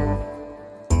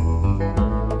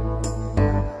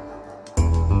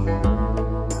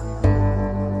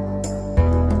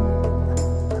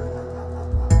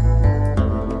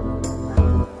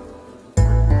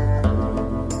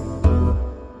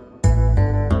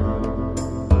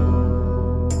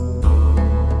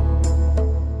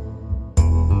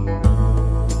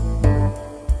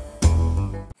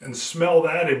 Smell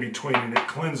that in between, and it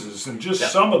cleanses. And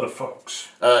just some of the folks.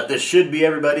 This should be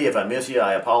everybody. If I miss you,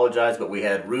 I apologize. But we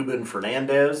had Ruben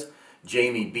Fernandez,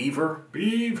 Jamie Beaver,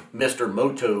 Mr.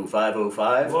 Moto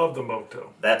 505. Love the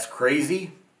Moto. That's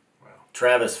Crazy. Wow.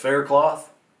 Travis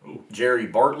Faircloth, Jerry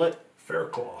Bartlett,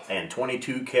 Faircloth, and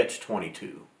 22 Catch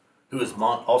 22, who is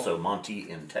also Monty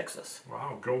in Texas.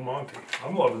 Wow, go Monty.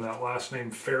 I'm loving that last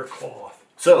name, Faircloth.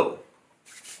 So,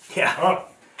 yeah.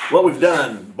 What we've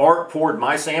done, Bart poured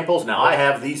my samples. Now I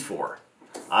have these 4.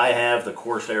 I have the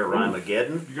Corsair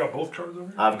Rhymageddon. You got both cards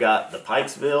over here? I've got the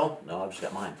Pikesville. No, I've just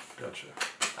got mine. Gotcha.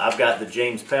 I've got the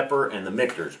James Pepper and the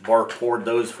Michter's. Bart poured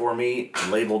those for me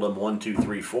and labeled them 1, 2,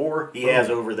 3, 4. He has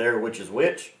over there which is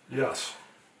which. Yes.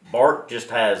 Bart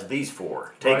just has these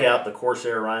 4. Take out the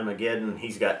Corsair Rhymageddon.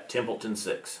 He's got Templeton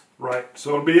 6. Right.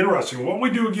 So it'll be interesting. What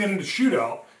we do again in the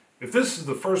shootout, if this is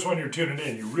the first one you're tuning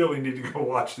in, you really need to go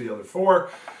watch the other 4.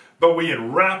 But we,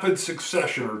 in rapid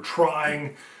succession, are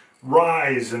trying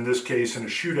ryes, in this case, in a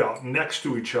shootout next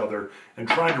to each other and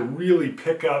trying to really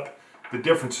pick up the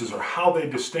differences or how they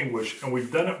distinguish. And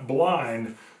we've done it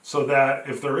blind so that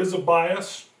if there is a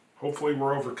bias, hopefully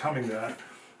we're overcoming that.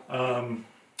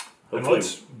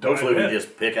 Hopefully we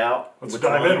just pick out. Let's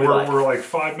dive in. We're like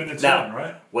 5 minutes in,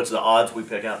 right? What's the odds we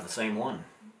pick out the same one?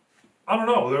 I don't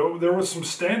know. There was some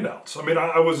standouts. I mean,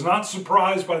 I was not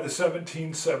surprised by the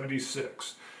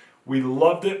 1776. We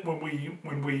loved it when we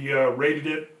rated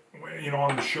it,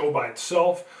 on the show by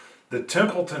itself. The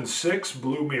Templeton 6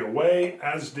 blew me away,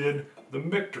 as did the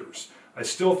Michter's. I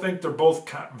still think they're both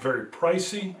very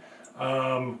pricey,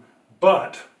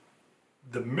 but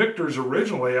the Michter's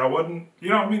originally, I wasn't,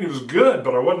 it was good,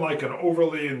 but I wasn't like an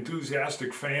overly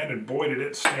enthusiastic fan, and boy did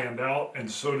it stand out,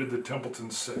 and so did the Templeton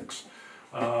 6.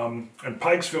 And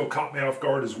Pikesville caught me off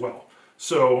guard as well.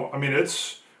 So, I mean,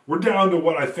 We're down to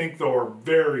what I think, though, are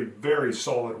very, very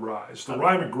solid ryes. The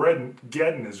Rye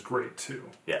Mageddon is great, too.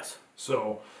 Yes.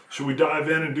 So, should we dive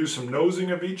in and do some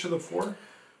nosing of each of the four?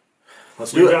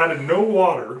 Let's do it. We've added no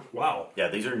water. Wow. Yeah,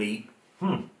 these are neat.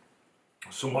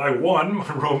 So my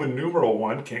Roman numeral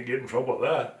 1, can't get in trouble with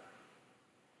that.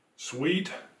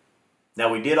 Sweet.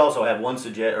 Now, we did also have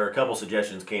a couple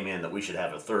suggestions came in that we should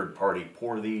have a third party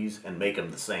pour these and make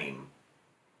them the same.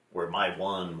 Where my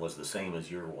 1 was the same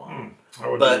as your 1.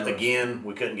 But again,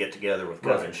 we couldn't get together with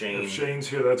Cousin Shane. If Shane's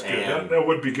here, that's good. That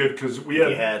would be good because you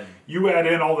add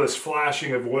in all this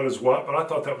flashing of what is what, but I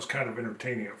thought that was kind of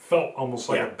entertaining. It felt almost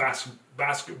like a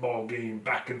basketball game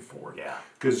back and forth. Yeah.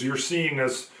 Because you're seeing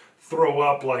us throw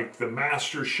up like the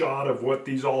master shot of what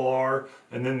these all are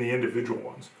and then the individual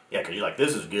ones. Yeah, because you're like,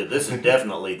 this is good. This is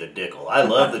definitely the Dickel. I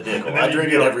love the Dickel. I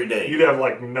drink it every day. You'd have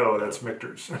like, no, that's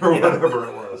Michter's or whatever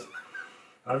it was.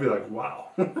 I'd be like, wow.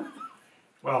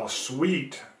 Wow,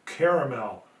 sweet,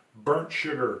 caramel, burnt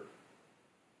sugar.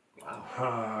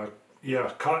 Wow.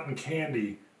 Yeah, cotton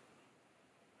candy,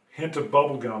 hint of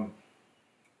bubblegum.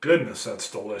 Goodness, that's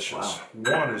delicious.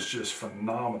 Wow. 1 is just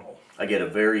phenomenal. I get a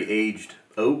very aged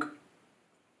oak,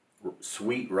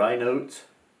 sweet rye notes,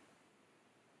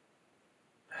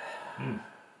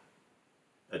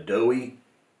 a doughy,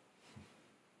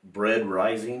 bread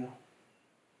rising,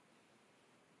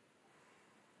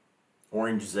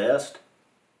 orange zest.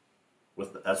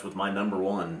 That's with my number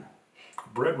 1.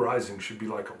 Bread Rising should be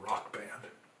like a rock band.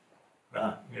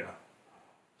 Yeah.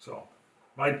 So,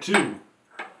 my 2.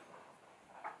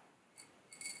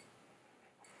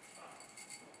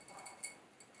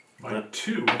 My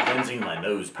 2. Cleansing my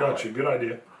nose palate. Gotcha, good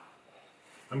idea.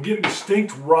 I'm getting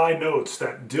distinct rye notes,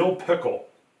 that dill pickle.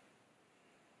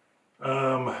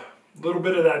 Little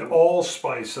bit of that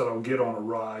allspice that I'll get on a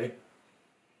rye.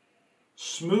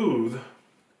 Smooth,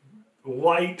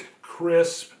 light,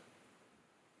 crisp,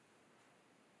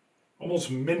 almost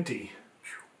minty.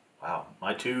 Wow,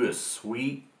 my 2 is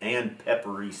sweet and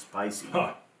peppery spicy.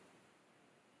 Huh.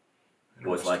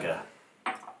 Was like a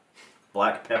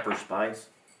black pepper spice.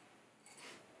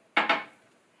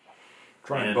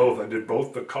 Trying both. I did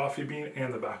both the coffee bean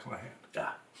and the back of my hand.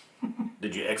 Ah.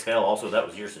 Did you exhale also? That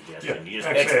was your suggestion. Yeah, You just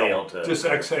exhale to... Just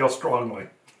exhale strongly.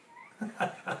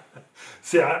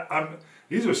 See,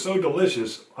 these are so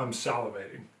delicious, I'm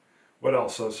salivating. What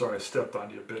else? Oh, sorry, I stepped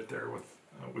on you a bit there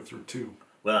with your 2.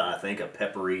 Well, I think a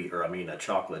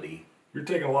chocolatey. You're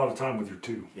taking a lot of time with your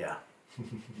 2. Yeah.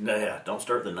 No, yeah, don't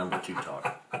start the number 2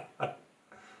 talk.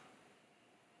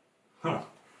 Huh.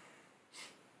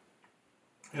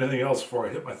 Anything else before I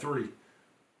hit my 3?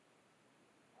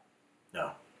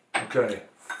 No. Okay,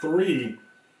 3,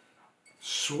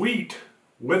 sweet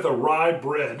with a rye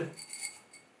bread.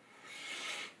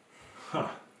 Huh.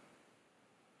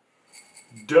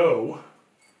 Dough.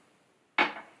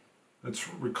 That's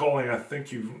recalling, I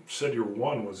think you said your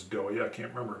 1 was doughy. I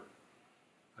can't remember.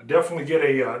 I definitely get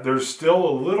there's still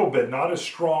a little bit, not as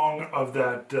strong of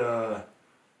that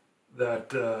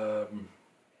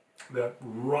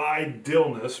rye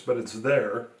dillness, but it's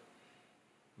there.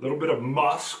 A little bit of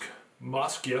musk.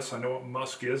 Musk, yes, I know what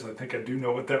musk is. I think I do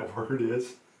know what that word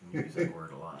is. You use that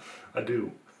word a lot. I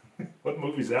do. What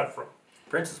movie is that from?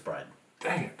 Princess Bride.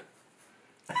 Dang it.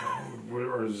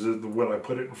 Or is it when I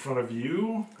put it in front of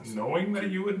you, knowing that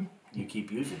you would? You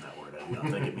keep using that word. I don't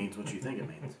think it means what you think it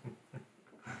means.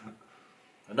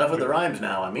 Enough of the rhymes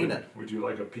now. I mean it. Would you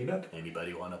like a peanut?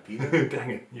 Anybody want a peanut?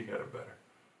 Dang it, you got it better.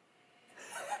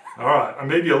 All right,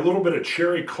 maybe a little bit of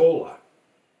cherry cola.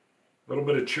 A little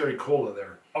bit of cherry cola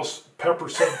there. Pepper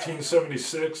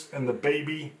 1776 and the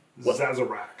baby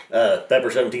Sazerac. Pepper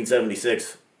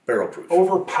 1776 barrel proof.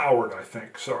 Overpowered, I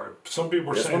think. Sorry. Some people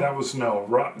were saying that was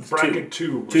bracket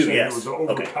 2 were saying it was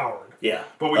overpowered. Okay. Yeah.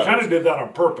 But we kind of did that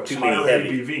on purpose. Too Higher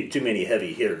many ABV. Too many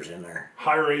heavy hitters in there.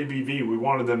 Higher ABV. We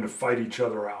wanted them to fight each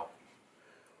other out.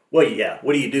 Well, yeah.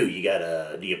 What do? Do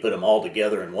you put them all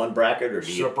together in one bracket, or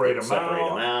do you separate them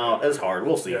out? That's hard.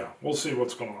 We'll see. Yeah, we'll see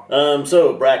what's going on.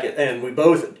 So bracket, and we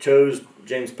both chose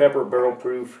James Pepper barrel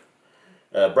proof.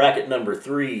 Bracket number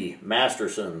 3,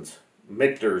 Masterson's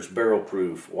Michter's barrel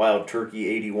proof Wild Turkey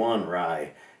 81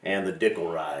 rye and the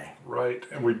Dickel rye. Right,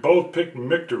 and we both picked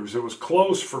Michter's. It was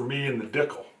close for me and the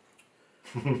Dickel.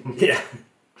 Yeah.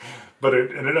 But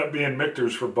it ended up being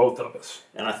Michter's for both of us.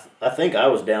 And I think I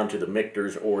was down to the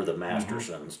Michter's or the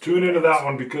Masterson's. Tune into that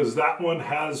one because that one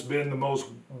has been the most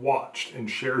watched and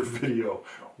shared video.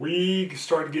 We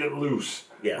started to get loose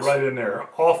right in there.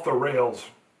 Off the rails.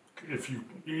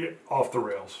 Off the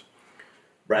rails.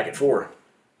 Bracket 4.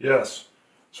 Yes.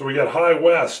 So we got High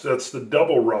West. That's the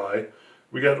double rye.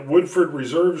 We got Woodford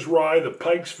Reserves rye, the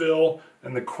Pikesville,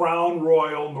 and the Crown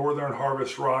Royal Northern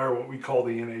Harvest Rye, or what we call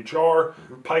the NHR.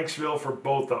 Pikesville for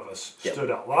both of us stood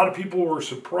out. A lot of people were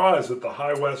surprised that the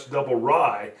High West Double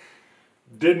Rye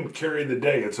didn't carry the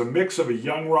day. It's a mix of a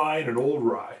young rye and an old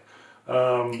rye.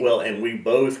 Well, and we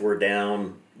both were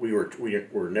down. We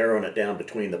were narrowing it down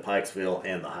between the Pikesville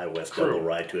and the High West Double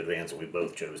Rye to advance, and we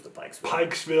both chose the Pikesville.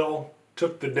 Pikesville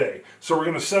took the day. So we're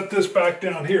going to set this back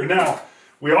down here. Now,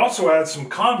 we also had some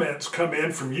comments come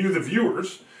in from you, the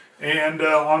viewers, and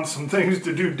on some things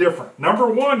to do different. Number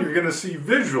one, you're going to see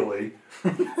visually,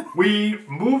 we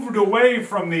moved away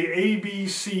from the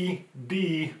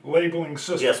ABCD labeling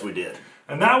system. Yes, we did.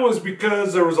 And that was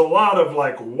because there was a lot of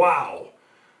like, wow,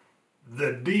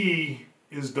 the D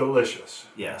is delicious.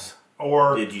 Yes.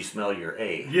 Or did you smell your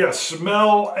A? Yes,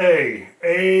 smell A.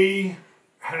 A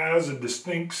has a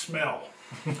distinct smell.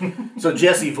 So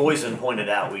Jesse Voisin pointed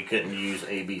out we couldn't use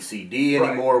A, B, C, D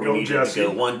anymore. Right. We needed to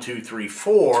go 1, 2, 3,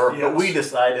 4. Yes. But we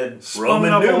decided Spun Roman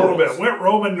it up numerals. a little bit. Went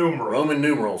Roman numerals. Roman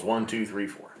numerals 1, 2, 3,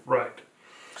 4. Right.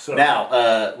 So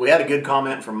now we had a good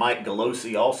comment from Mike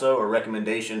Galosi also. A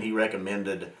recommendation. He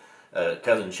recommended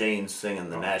Cousin Shane singing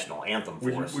the national anthem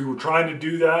for us. We were trying to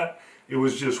do that. It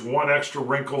was just one extra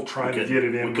wrinkle trying to get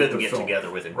it in. We couldn't get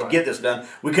together with him to get this done.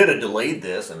 We could have delayed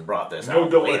this and brought this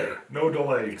out later. No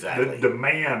delay. Exactly. The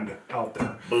demand out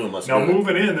there. Boom. Let's now do it.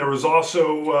 Moving in, there was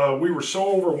also we were so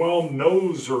overwhelmed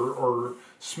nose or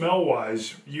smell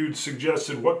wise. You'd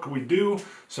suggested what could we do?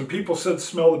 Some people said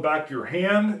smell the back of your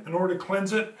hand in order to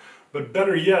cleanse it. But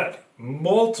better yet,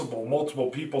 multiple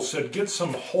people said get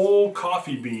some whole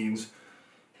coffee beans.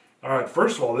 All right.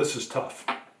 First of all, this is tough.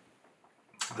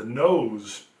 The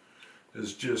nose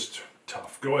is just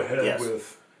tough. Go ahead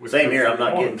with same here. I'm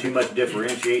not getting too much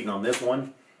differentiating on this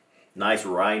one. Nice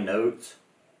rye notes.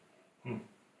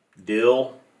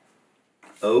 Dill.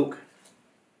 Oak.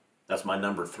 That's my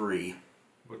number 3.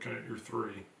 Looking at your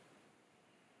 3.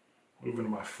 Moving to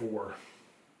my 4.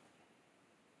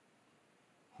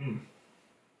 And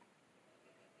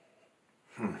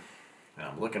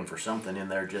I'm looking for something in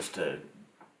there just to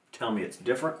tell me it's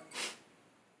different.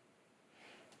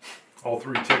 All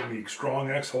 3 techniques. Strong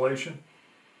exhalation.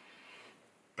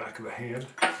 Back of the hand.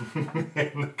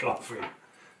 And the coffee.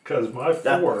 Because my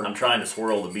 4... I'm trying to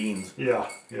swirl the beans. Yeah.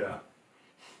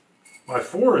 My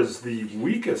 4 is the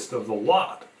weakest of the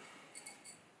lot.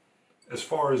 As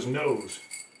far as nose.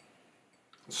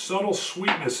 Subtle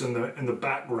sweetness in the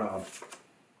background.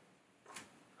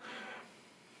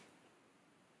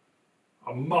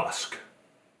 A musk.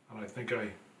 And I think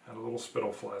I had a little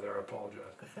spittle fly there. I apologize.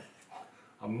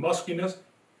 A muskiness,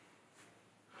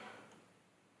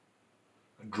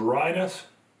 a dryness,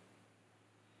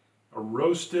 a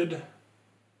roasted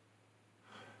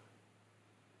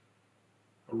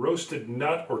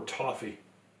nut or toffee.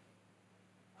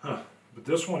 But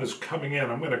this one is coming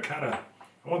in. I'm going to that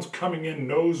one's coming in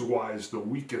nose-wise the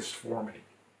weakest for me.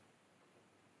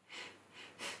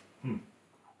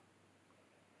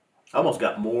 I almost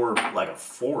got more like a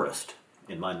forest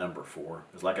in my number 4.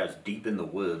 It's like I was deep in the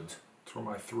woods. That's where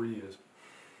my 3 is.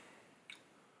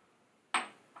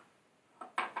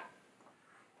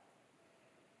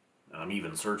 I'm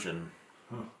even searching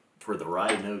for the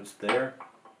rye notes there.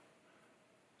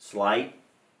 Slight,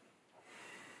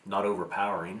 not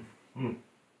overpowering.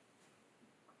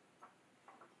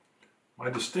 My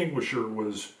distinguisher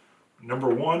was number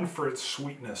 1 for its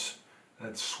sweetness,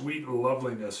 that sweet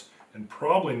loveliness, and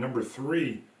probably number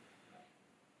 3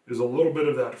 is a little bit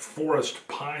of that forest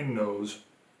pine nose.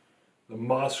 The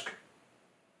musk,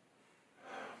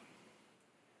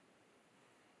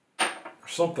 or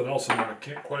something else in there I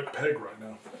can't quite peg right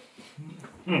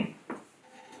now.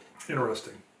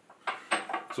 Interesting.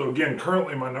 So again,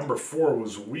 currently my number 4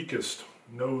 was weakest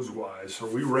nose-wise. Are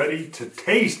we ready to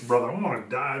taste, brother? I want to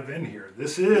dive in here. We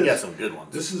got some good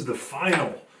ones. This is the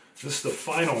final. This is the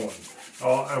final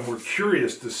one, and we're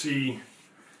curious to see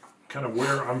kind of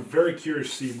where. I'm very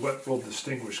curious to see what will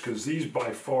distinguish, because these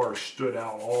by far stood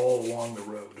out all along the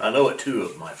road. I know what 2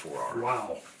 of my 4 are.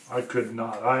 Wow, I could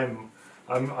not. I'm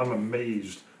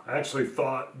amazed. I actually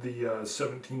thought the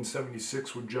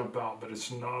 1776 would jump out, but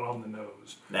it's not on the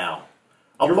nose. Now,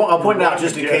 I'll point out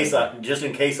just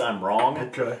in case I'm wrong.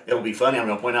 Okay. It'll be funny. I'm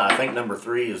going to point out. I think number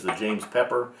 3 is the James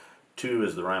Pepper. 2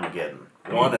 is the Rhymageddon.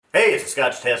 1. Hey, it's a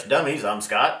Scotch Test Dummies. I'm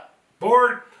Scott.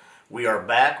 Board. We are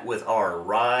back with our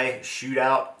Rye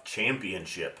Shootout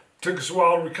Championship. Took us a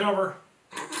while to recover.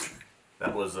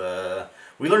 That was,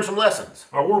 we learned some lessons.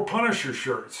 I wore Punisher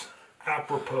shirts.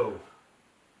 Apropos.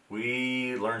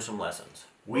 We learned some lessons.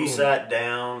 We sat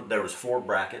down, there was 4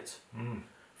 brackets.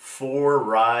 4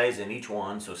 ryes in each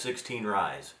one, so 16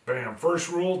 ryes. Bam. First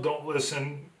rule, don't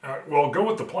listen. Well, go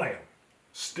with the plan.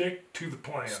 Stick to the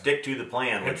plan. Stick to the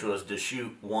plan, which was to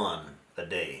shoot 1 a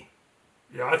day.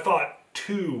 Yeah, I thought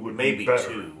 2 would Maybe be better.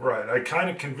 2. Right, I kind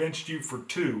of convinced you for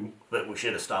 2. But we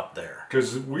should have stopped there.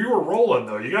 Because we were rolling,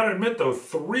 though. You got to admit, though,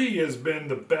 3 has been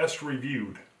the best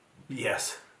reviewed.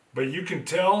 Yes. But you can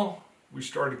tell we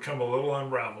started to come a little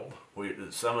unraveled.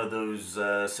 Some of those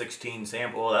 16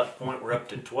 samples, at that point we're up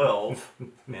to 12,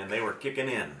 and they were kicking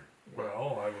in.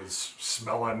 Well, I was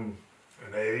smelling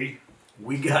an A.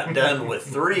 We got done with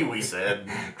 3, we said.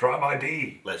 Try my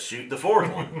D. Let's shoot the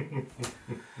 4th one.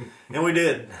 And we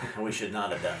did. We should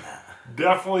not have done that.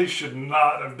 Definitely should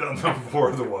not have done the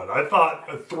 4th one. I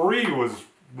thought a 3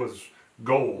 was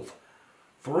gold.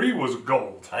 3 was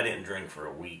gold. I didn't drink for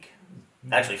a week.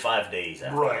 Actually, 5 days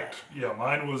after Right. that. Yeah,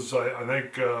 mine was, I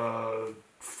think,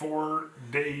 4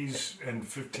 days and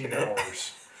 15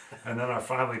 hours. And then I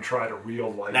finally tried a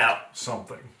real light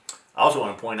something. I also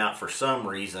want to point out, for some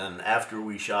reason, after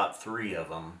we shot 3 of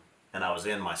them, and I was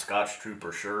in my Scotch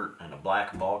Trooper shirt and a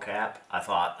black ball cap, I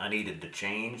thought I needed to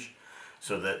change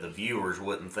so that the viewers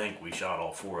wouldn't think we shot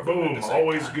all 4 of them at the same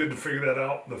Always time. good to figure that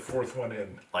out. The 4th one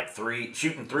in. Like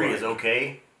shooting 3 is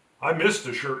okay. I missed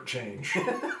a shirt change.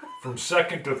 From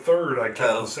 2nd to 3rd, I kept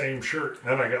the same shirt.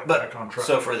 Then I got back on track.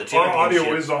 So for the championship, our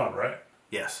audio is on, right?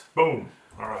 Yes. Boom.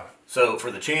 All right. So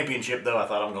for the championship, though, I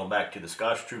thought I'm going back to the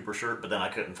Scotch Trooper shirt, but then I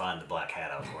couldn't find the black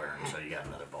hat I was wearing, so you got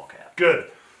another ball cap.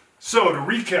 Good. So to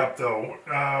recap, though,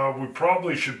 we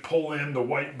probably should pull in the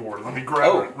whiteboard. Let me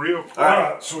grab it real. All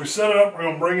right. So we set it up. We're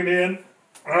going to bring it in.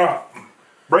 All right.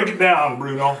 Break it down,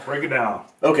 Bruno. Break it down.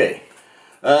 Okay.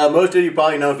 Most of you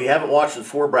probably know, if you haven't watched the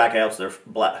 4 brackets,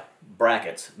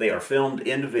 they are filmed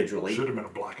individually. Should have been a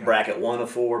blackout. Bracket 1 of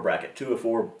 4, bracket 2 of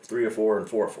 4, 3 of 4, and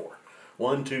 4 of 4.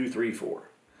 1, 2, 3, 4.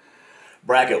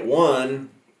 Bracket 1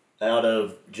 out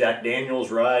of Jack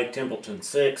Daniels Rye, Templeton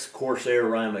 6, Corsair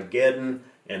Rye-Mageddon,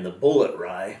 and the Bullet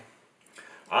Rye.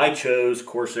 I chose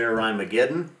Corsair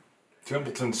Rye-Mageddon.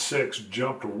 Templeton 6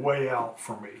 jumped way out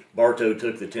for me. Bartow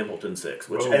took the Templeton 6,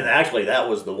 and actually that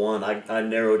was the one. I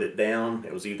narrowed it down.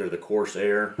 It was either the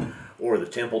Corsair or the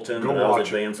Templeton that I was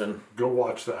advancing. Go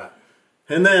watch that.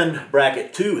 And then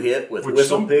bracket 2 hit with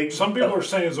Whistle Pig. Some people are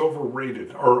saying is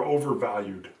overrated or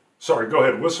overvalued. Sorry, go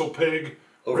ahead. Whistle Pig,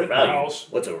 Overvalued. Rittenhouse.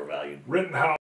 What's overvalued? Rittenhouse.